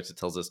this coach that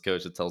tells this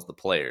coach that tells the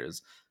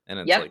players, and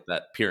it's Yep. like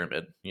that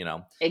pyramid.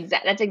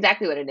 That's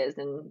exactly what it is.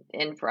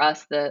 And for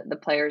us, the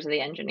players are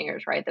the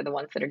engineers, right? They're the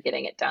ones that are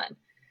getting it done.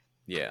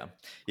 Yeah.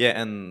 Yeah,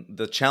 and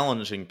the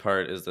challenging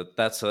part is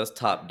that's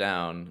top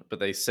down, but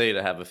they say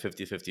to have a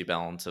 50-50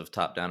 balance of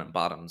top down and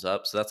bottoms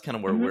up. So that's kind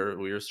of where Hmm.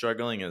 we were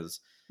struggling,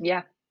 is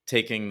Yeah.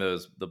 taking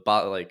those,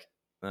 like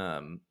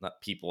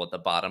not people at the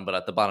bottom, but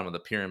at the bottom of the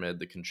pyramid,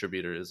 the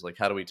contributors, like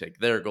how do we take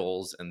their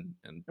goals and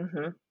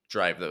Hmm.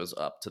 drive those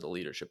up to the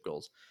leadership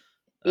goals?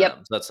 Yep.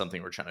 So that's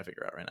something we're trying to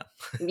figure out right now.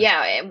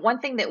 Yeah, and one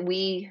thing that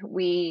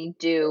we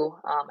do,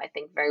 I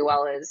think very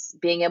well is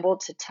being able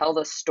to tell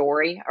the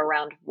story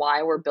around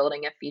why we're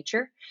building a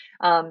feature,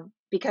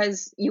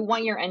 because you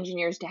want your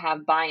engineers to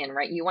have buy-in,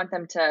 right? You want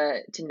them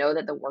to know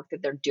that the work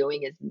that they're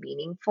doing is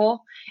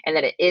meaningful and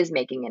that it is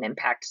making an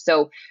impact.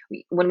 So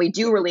when we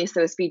do release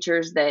those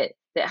features that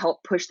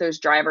help push those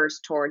drivers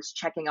towards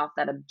checking off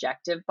that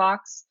objective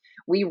box,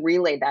 we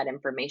relay that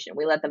information.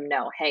 We let them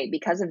know, hey,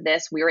 because of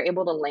this, we were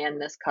able to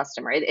land this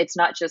customer. It's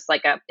not just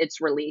like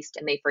it's released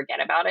and they forget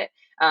about it.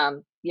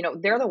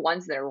 They're the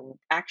ones that are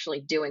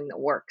actually doing the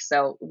work,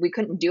 so we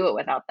couldn't do it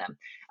without them.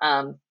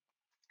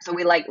 So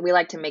we like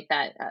to make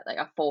that like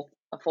a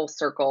full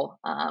circle,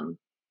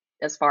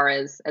 as far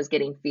as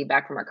getting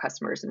feedback from our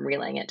customers and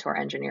relaying it to our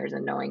engineers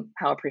and knowing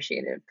how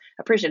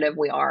appreciative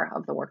we are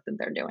of the work that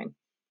they're doing.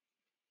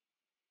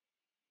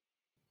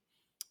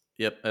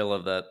 Yep, I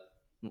love that.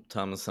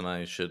 Thomas and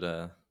I should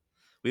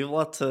we have a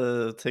lot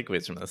to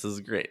takeaways from this. This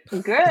is great.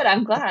 Good,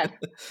 I'm glad.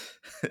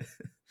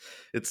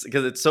 It's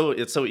because it's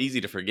so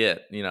easy to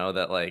forget,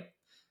 that like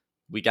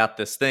we got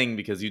this thing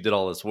because you did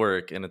all this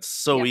work, and it's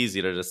so Yep.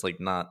 easy to just like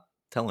not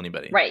tell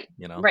anybody. Right.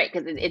 Right,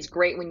 because it's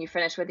great when you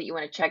finish with it. You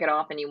want to check it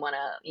off and you want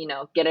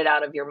to, get it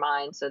out of your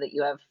mind so that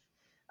you have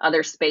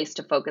other space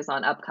to focus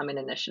on upcoming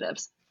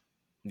initiatives.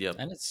 Yep.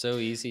 And it's so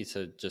easy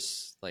to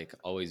just like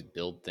always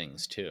build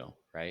things too,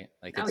 right?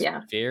 Like Oh it's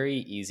yeah. very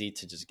easy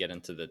to just get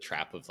into the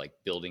trap of like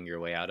building your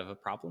way out of a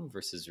problem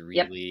versus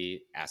Yep.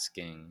 really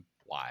asking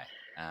why.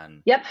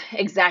 And Yep,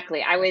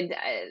 exactly. I would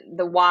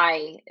the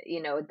why,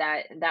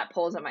 that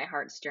pulls at my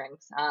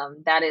heartstrings.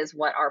 That is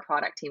what our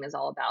product team is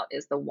all about,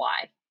 is the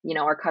why.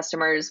 Our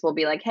customers will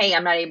be like, "Hey,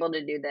 I'm not able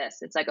to do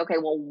this." It's like, "Okay,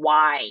 well,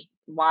 why?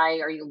 Why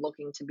are you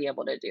looking to be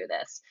able to do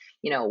this?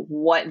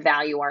 What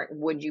value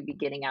would you be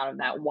getting out of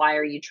that? Why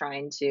are you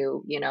trying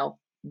to,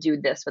 do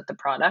this with the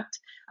product?"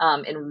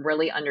 And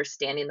really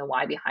understanding the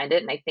why behind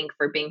it. And I think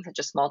for being such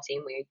a small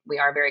team, we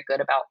are very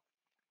good about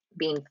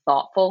being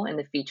thoughtful in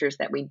the features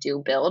that we do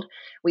build.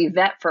 We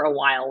vet for a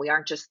while. We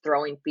aren't just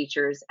throwing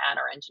features at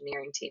our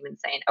engineering team and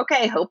saying,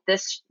 "Okay, hope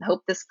this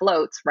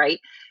floats," right?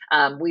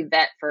 We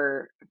vet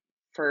for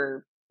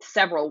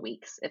several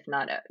weeks, if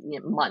not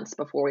months,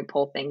 before we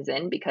pull things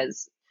in,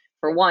 because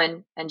for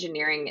one,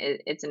 engineering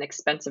it's an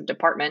expensive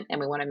department,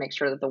 and we want to make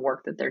sure that the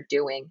work that they're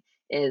doing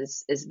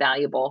is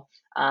valuable.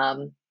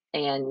 And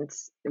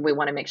we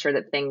want to make sure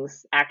that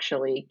things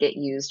actually get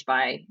used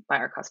by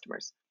our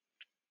customers.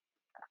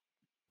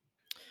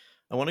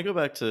 I want to go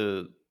back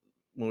to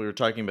when we were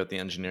talking about the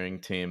engineering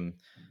team.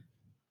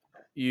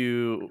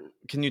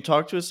 Can you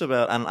talk to us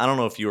about? I don't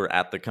know if you were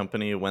at the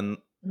company when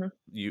Mhm.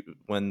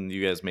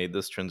 you guys made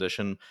this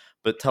transition,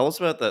 but tell us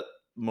about that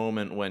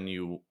moment when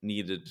you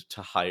needed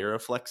to hire a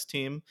flex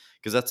team,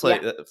 because that's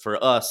like Yeah.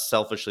 for us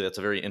selfishly, that's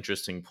a very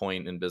interesting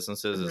point in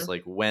businesses. Is Hmm.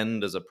 like,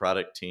 when does a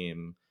product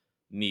team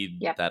need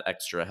Yeah. that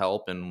extra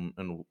help, and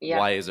Yeah.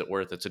 why is it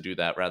worth it to do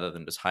that rather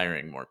than just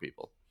hiring more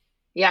people?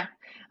 Yeah.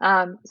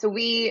 So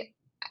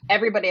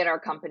everybody at our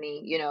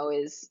company,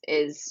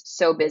 is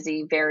so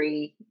busy,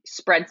 very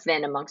spread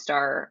thin amongst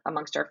our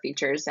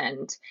features,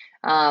 and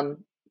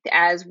um,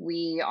 as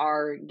we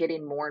are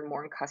getting more and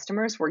more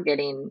customers, we're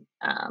getting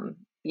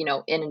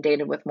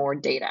inundated with more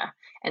data,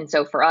 and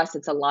so for us,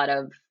 it's a lot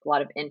of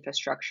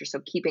infrastructure. So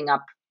keeping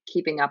up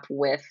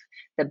with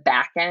the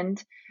back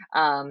end,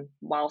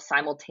 while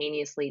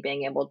simultaneously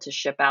being able to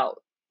ship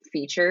out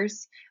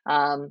features.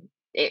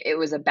 It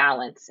was a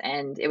balance,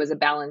 and it was a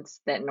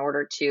balance that in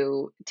order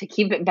to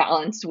keep it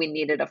balanced, we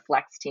needed a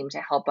flex team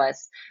to help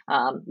us,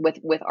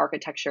 with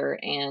architecture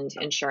and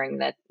ensuring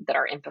that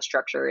our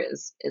infrastructure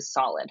is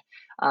solid.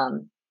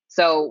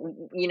 So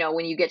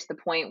when you get to the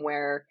point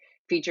where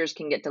features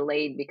can get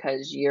delayed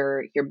because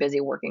you're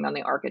busy working on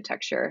the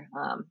architecture,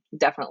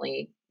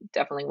 definitely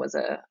was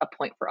a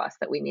point for us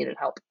that we needed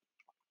help.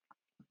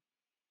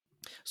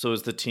 So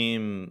is the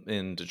team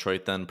in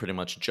Detroit then pretty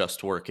much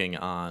just working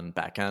on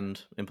back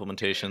end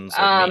implementations,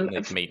 like Um,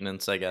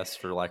 maintenance, I guess,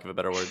 for lack of a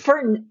better word?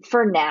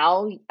 for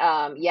now,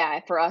 yeah,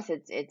 for us,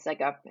 it's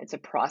a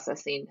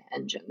processing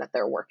engine that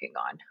they're working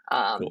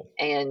on, Cool.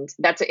 and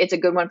it's a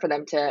good one for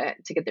them to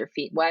get their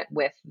feet wet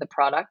with the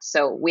product.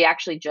 So we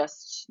actually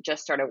just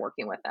started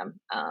working with them.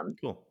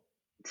 Cool.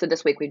 So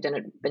this week we've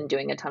been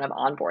doing a ton of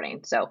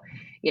onboarding. So,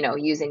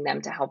 using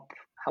them to help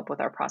with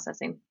our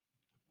processing.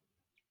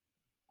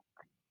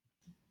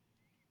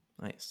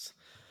 Nice.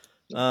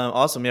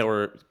 Awesome. Yeah,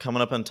 we're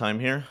coming up on time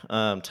here.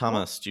 Cool.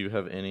 Thomas, do you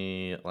have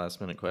any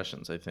last minute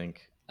questions? I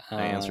think I uh,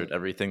 answered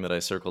everything that I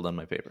circled on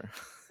my paper.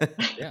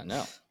 yeah,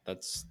 no,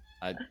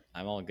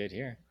 I'm all good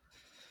here.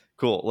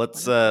 Cool.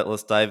 Wonderful.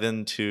 Let's dive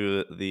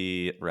into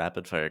the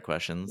rapid fire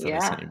questions that I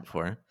sent Yeah. you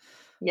before.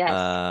 Yes.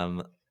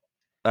 Um,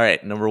 all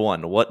right. Number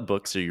one, what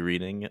books are you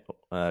reading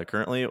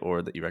currently,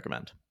 or that you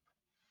recommend?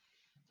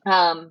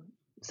 Um,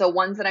 So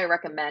ones that I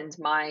recommend,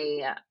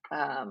 my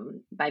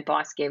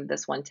boss gave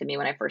this one to me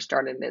when I first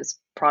started, is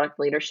product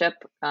leadership,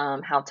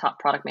 how top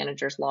product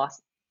managers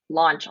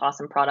launch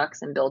awesome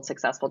products and build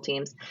successful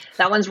teams.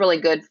 That one's really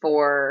good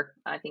for,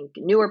 I think,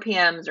 newer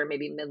PMs or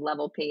maybe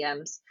mid-level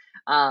PMs.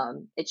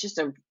 It's just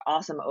an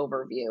awesome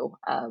overview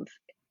of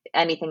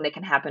anything that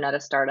can happen at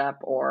a startup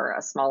or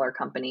a smaller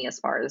company as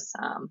far as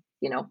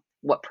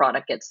what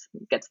product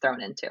gets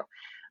thrown into.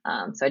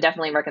 So I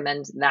definitely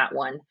recommend that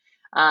one.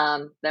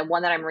 The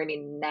one that I'm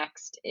reading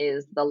next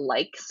is The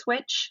Like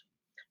Switch.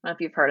 I don't know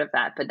if you've heard of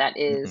that, but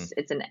Mm-mm.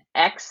 it's an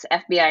ex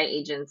FBI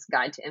agent's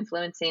guide to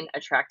influencing,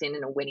 attracting,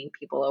 and winning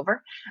people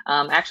over.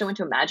 I actually went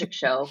to a magic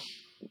show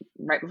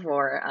right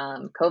before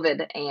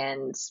COVID,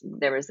 and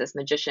there was this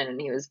magician, and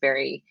he was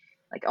very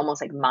like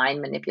almost like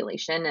mind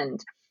manipulation,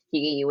 and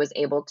he was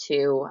able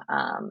to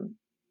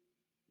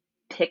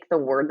pick the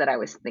word that I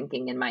was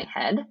thinking in my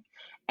head,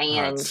 Oh,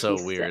 that's and he so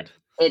said weird.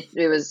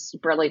 it was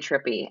really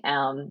trippy.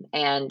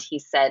 And he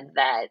said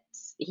that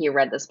he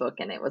read this book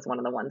and it was one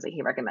of the ones that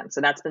he recommends.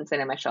 So that's been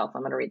sitting on my shelf.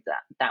 I'm going to read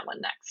that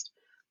one next.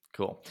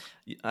 Cool.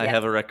 I Yeah,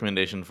 have a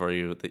recommendation for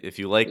you. If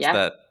you liked yeah,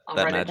 that I'll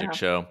that write it magic down.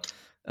 show,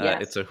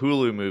 it's Yes. a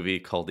Hulu movie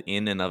called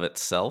In and of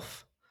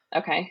Itself,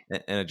 Okay.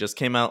 and it just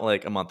came out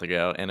like a month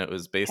ago, and it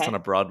was based on Okay. a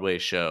Broadway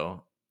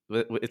show.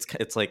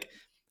 It's like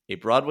a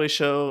Broadway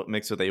show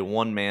mixed with a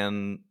one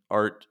man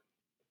art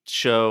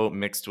show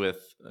mixed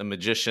with a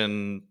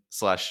magician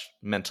slash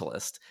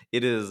mentalist.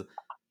 It is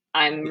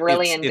I'm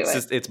really into it's it.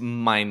 just it's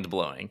mind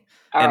blowing,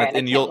 All and right, I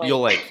can't you'll wait.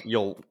 like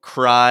you'll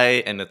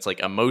cry, and it's like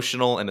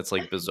emotional, and it's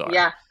like bizarre.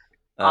 Yeah,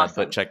 But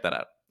awesome. check that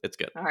out. It's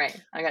good. All right,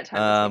 I got time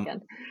this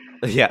Um,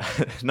 weekend. yeah.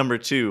 Number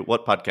two,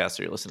 what podcast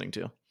are you listening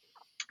to?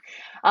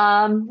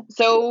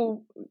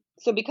 So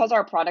because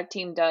our product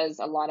team does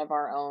a lot of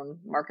our own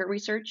market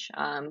research,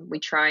 we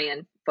try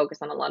and focus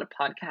on a lot of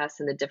podcasts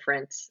in the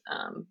different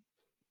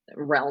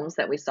realms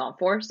that we solve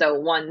for. So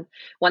one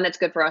that's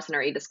good for us in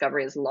our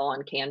e-discovery is Law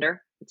and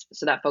Candor.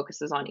 So that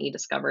focuses on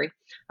e-discovery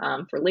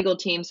for legal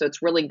teams. So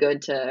it's really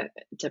good to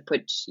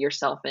put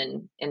yourself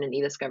in an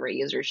e-discovery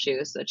user's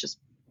shoes. So it's just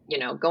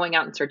going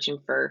out and searching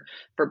for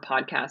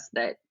podcasts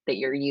that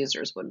your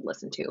users would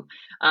listen to.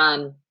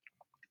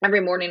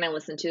 Every morning I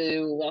listen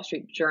to Wall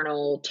Street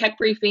Journal Tech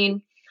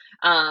Briefing,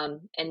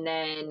 and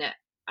then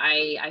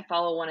I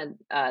follow one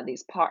of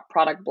these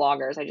product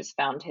bloggers. I just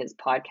found his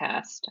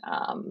podcast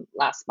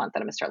last month that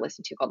I'm gonna start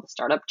listening to, called the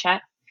Startup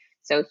Chat.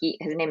 So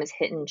his name is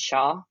Hiten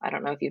Shah. I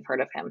don't know if you've heard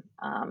of him,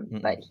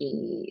 but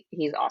Mm-mm.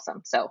 he's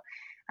awesome. So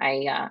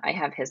I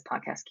have his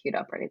podcast queued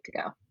up, ready to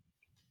go.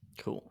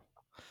 Cool.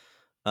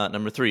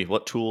 Number three,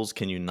 what tools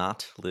can you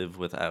not live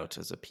without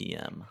as a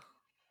PM?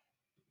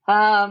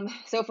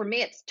 So for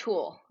me, it's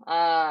Tool,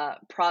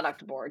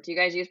 Product Board. Do you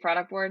guys use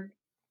Product Board?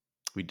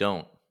 We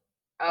don't.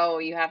 Oh,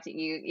 you have to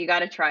you got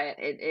to try it.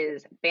 It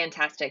is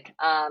fantastic.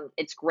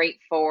 It's great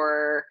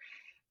for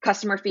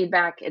customer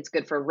feedback. It's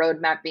good for road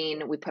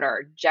mapping. We put our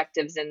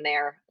objectives in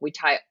there. We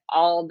tie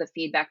all the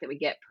feedback that we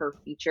get per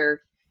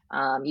feature.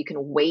 You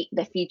can weight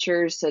the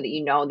features so that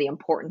you know the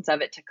importance of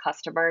it to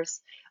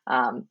customers.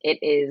 It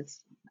is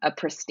a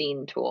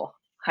pristine tool.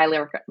 Highly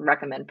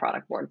recommend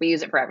Product Board. We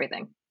use it for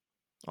everything.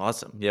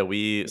 Awesome. Yeah,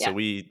 Yeah.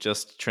 we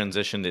just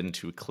transitioned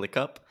into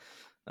ClickUp,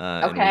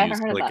 and Okay, we I use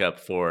haven't heard of that. ClickUp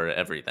for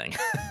everything.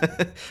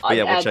 But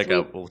yeah, we'll check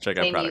out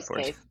Same Product use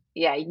Board. case.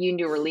 Yeah, you can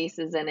do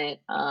releases in it.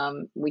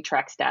 We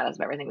track status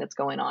of everything that's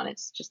going on.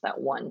 It's just that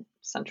one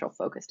central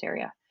focused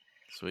area.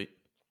 Sweet.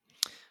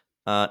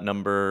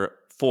 Number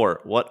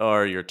four, what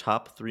are your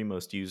top three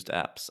most used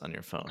apps on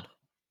your phone?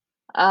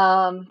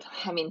 I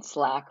mean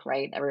Slack,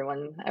 right?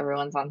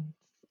 Everyone's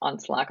on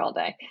Slack all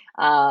day.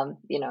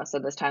 So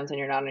there's times when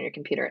you're not on your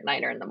computer at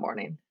night or in the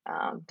morning.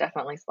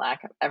 Definitely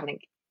Slack. Everything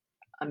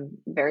I'm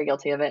very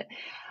guilty of it.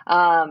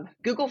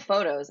 Google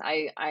Photos.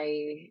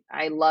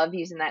 I love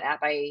using that app.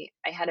 I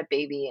had a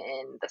baby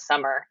in the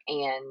summer,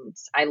 and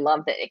I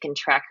love that it can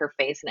track her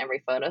face in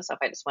every photo. So if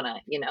I just want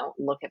to,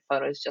 look at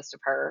photos just of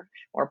her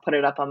or put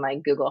it up on my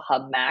Google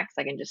Hub Max,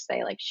 I can just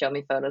say like, "Show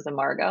me photos of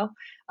Margot,"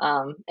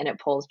 and it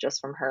pulls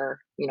just from her,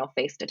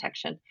 face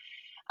detection.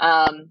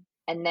 And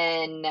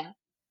then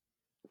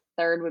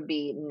third would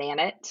be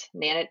Nanit.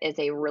 Nanit is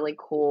a really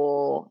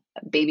cool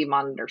baby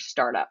monitor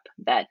startup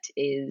that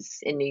is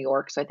in New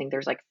York. So I think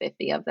there's like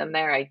 50 of them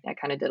there. I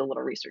kind of did a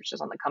little research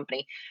just on the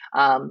company.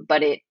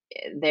 But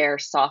their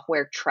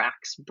software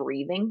tracks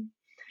breathing.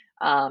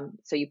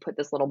 So you put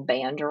this little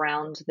band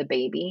around the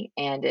baby,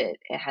 and it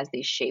has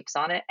these shapes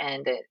on it,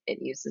 and it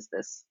uses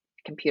this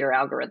computer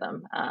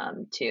algorithm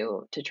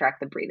to track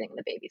the breathing of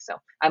the baby. So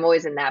I'm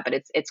always in that, but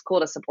it's cool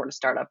to support a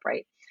startup,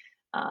 right?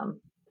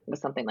 With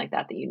something like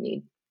that you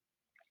need.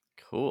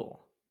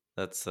 Cool.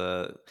 That's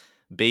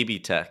baby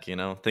tech,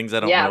 things I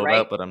don't Yeah, know right.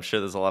 about, but I'm sure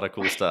there's a lot of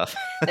cool stuff.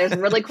 There's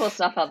really cool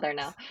stuff out there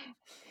now.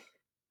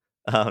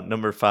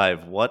 Number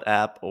five, what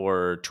app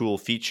or tool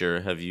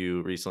feature have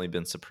you recently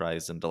been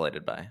surprised and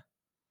delighted by?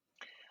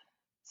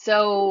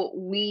 So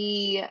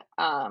we've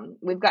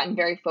gotten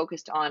very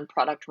focused on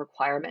product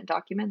requirement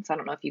documents. I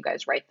don't know if you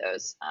guys write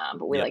those,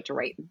 but we Yep. like to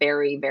write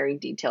very, very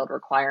detailed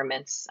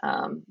requirements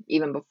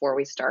even before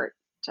we start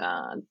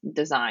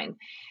design.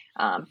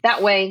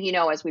 That way,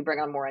 as we bring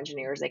on more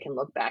engineers, they can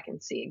look back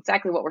and see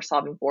exactly what we're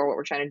solving for, what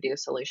we're trying to do,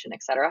 solution,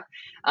 etc.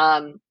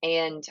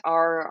 And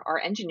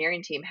our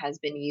engineering team has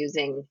been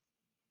using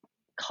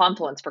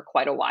Confluence for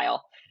quite a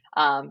while.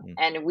 Mm.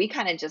 And we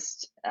kind of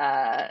just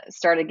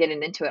started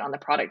getting into it on the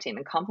product team,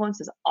 and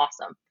Confluence is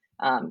awesome.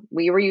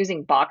 We were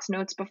using Box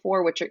Notes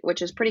before,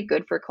 which is pretty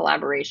good for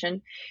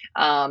collaboration,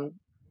 um,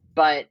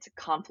 but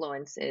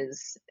Confluence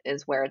is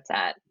where it's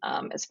at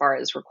as far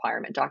as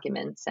requirement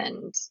documents,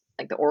 and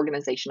like the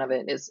organization of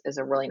it is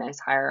a really nice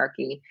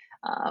hierarchy.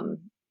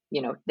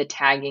 The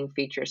tagging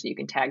feature, so you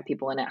can tag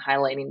people in it,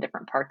 highlighting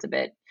different parts of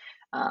it.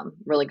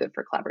 Really good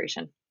for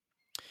collaboration.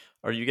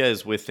 Are you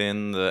guys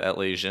within the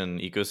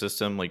Atlassian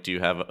ecosystem? Like, do you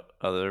have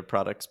other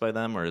products by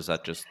them, or is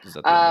that the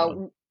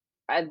only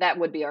one? That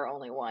would be our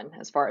only one,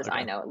 as far as I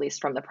Okay. know, at least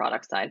from the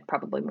product side,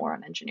 probably more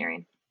on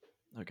engineering.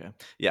 Okay.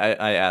 Yeah,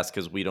 I asked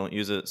because we don't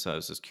use it, so I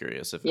was just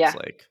curious if it's Yeah,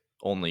 like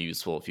only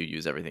useful if you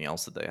use everything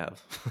else that they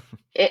have.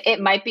 it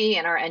might be,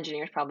 and our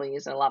engineers probably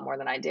use it a lot more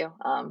than I do.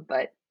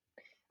 But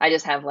I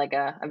just have like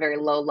a very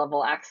low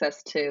level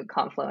access to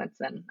Confluence,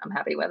 and I'm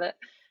happy with it.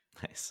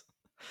 Nice.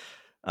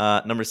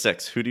 Number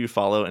 6, who do you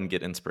follow and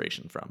get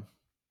inspiration from?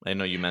 I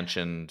know you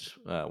mentioned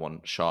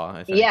one Shaw,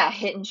 I think. Yeah,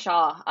 Hit and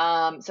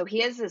Shaw. So he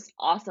has this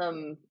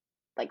awesome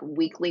like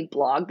weekly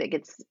blog that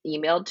gets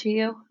emailed to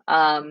you.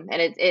 And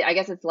I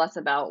guess it's less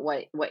about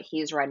what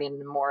he's writing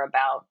and more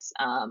about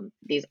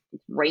these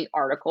great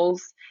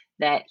articles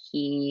that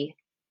he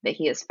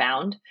has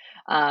found,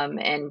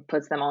 and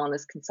puts them all in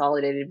this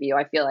consolidated view.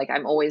 I feel like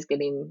I'm always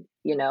getting,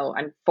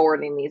 I'm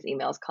forwarding these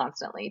emails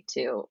constantly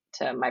to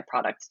my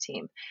product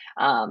team.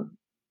 Um,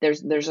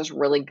 there's just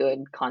really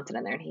good content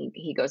in there, and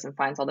he goes and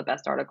finds all the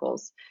best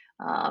articles.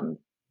 Um,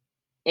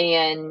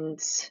 and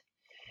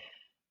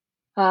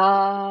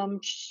I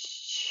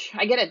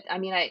get it. I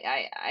mean,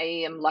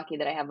 I am lucky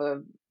that I have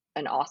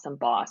an awesome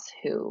boss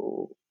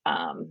who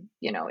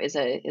is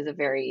a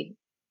very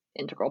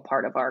integral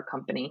part of our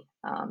company.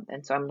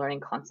 And so I'm learning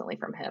constantly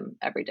from him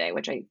every day,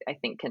 which I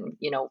think can,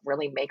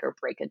 really make or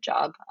break a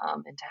job.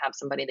 And to have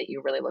somebody that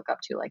you really look up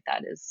to like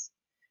that is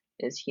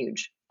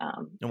huge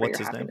And for what's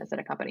your his name? happiness at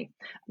a company.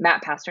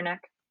 Matt Pasternak.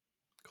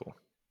 Cool.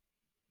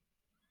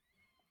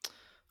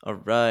 All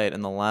right.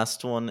 And the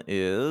last one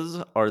is,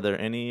 are there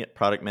any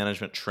product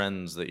management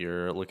trends that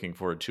you're looking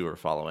forward to or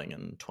following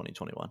in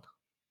 2021?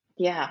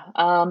 Yeah.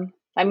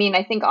 I mean,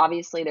 I think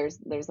obviously there's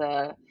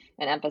an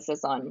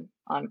emphasis on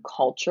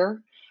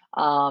culture,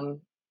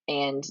 um,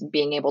 and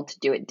being able to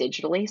do it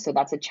digitally. So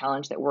that's a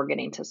challenge that we're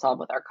getting to solve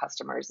with our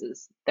customers.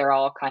 Is they're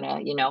all kind of,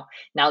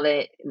 now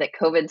that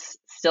COVID's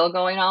still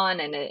going on,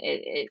 and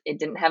it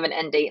didn't have an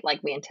end date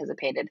like we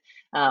anticipated.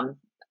 Um,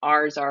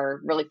 Ours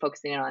are really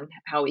focusing on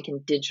how we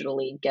can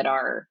digitally get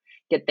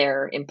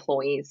their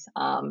employees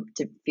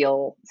to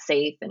feel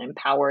safe and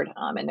empowered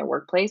in their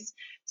workplace.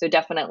 So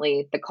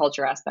definitely the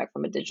culture aspect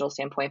from a digital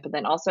standpoint, but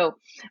then also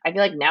I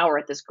feel like now we're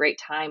at this great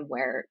time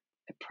where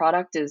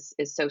product is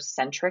so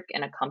centric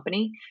in a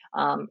company,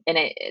 and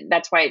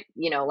that's why,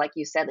 like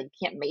you said, like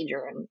you can't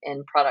major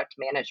in product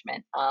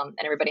management, and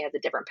everybody has a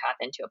different path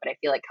into it. But I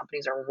feel like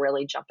companies are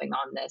really jumping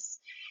on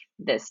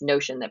this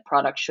notion that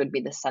product should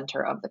be the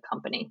center of the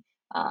company,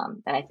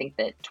 and I think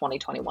that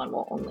 2021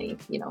 will only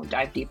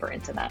dive deeper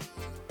into that.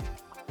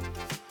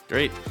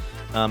 Great.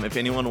 If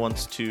anyone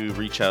wants to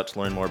reach out to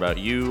learn more about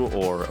you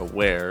or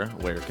Aware,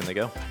 where can they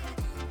go?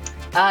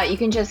 You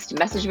can just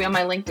message me on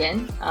my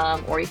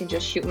LinkedIn, or you can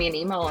just shoot me an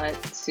email at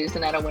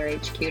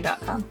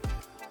susan@awarehq.com.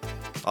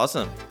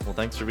 Awesome. Well,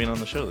 thanks for being on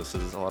the show. This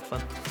is a lot of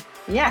fun.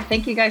 Yeah,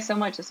 thank you guys so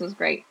much. This was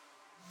great.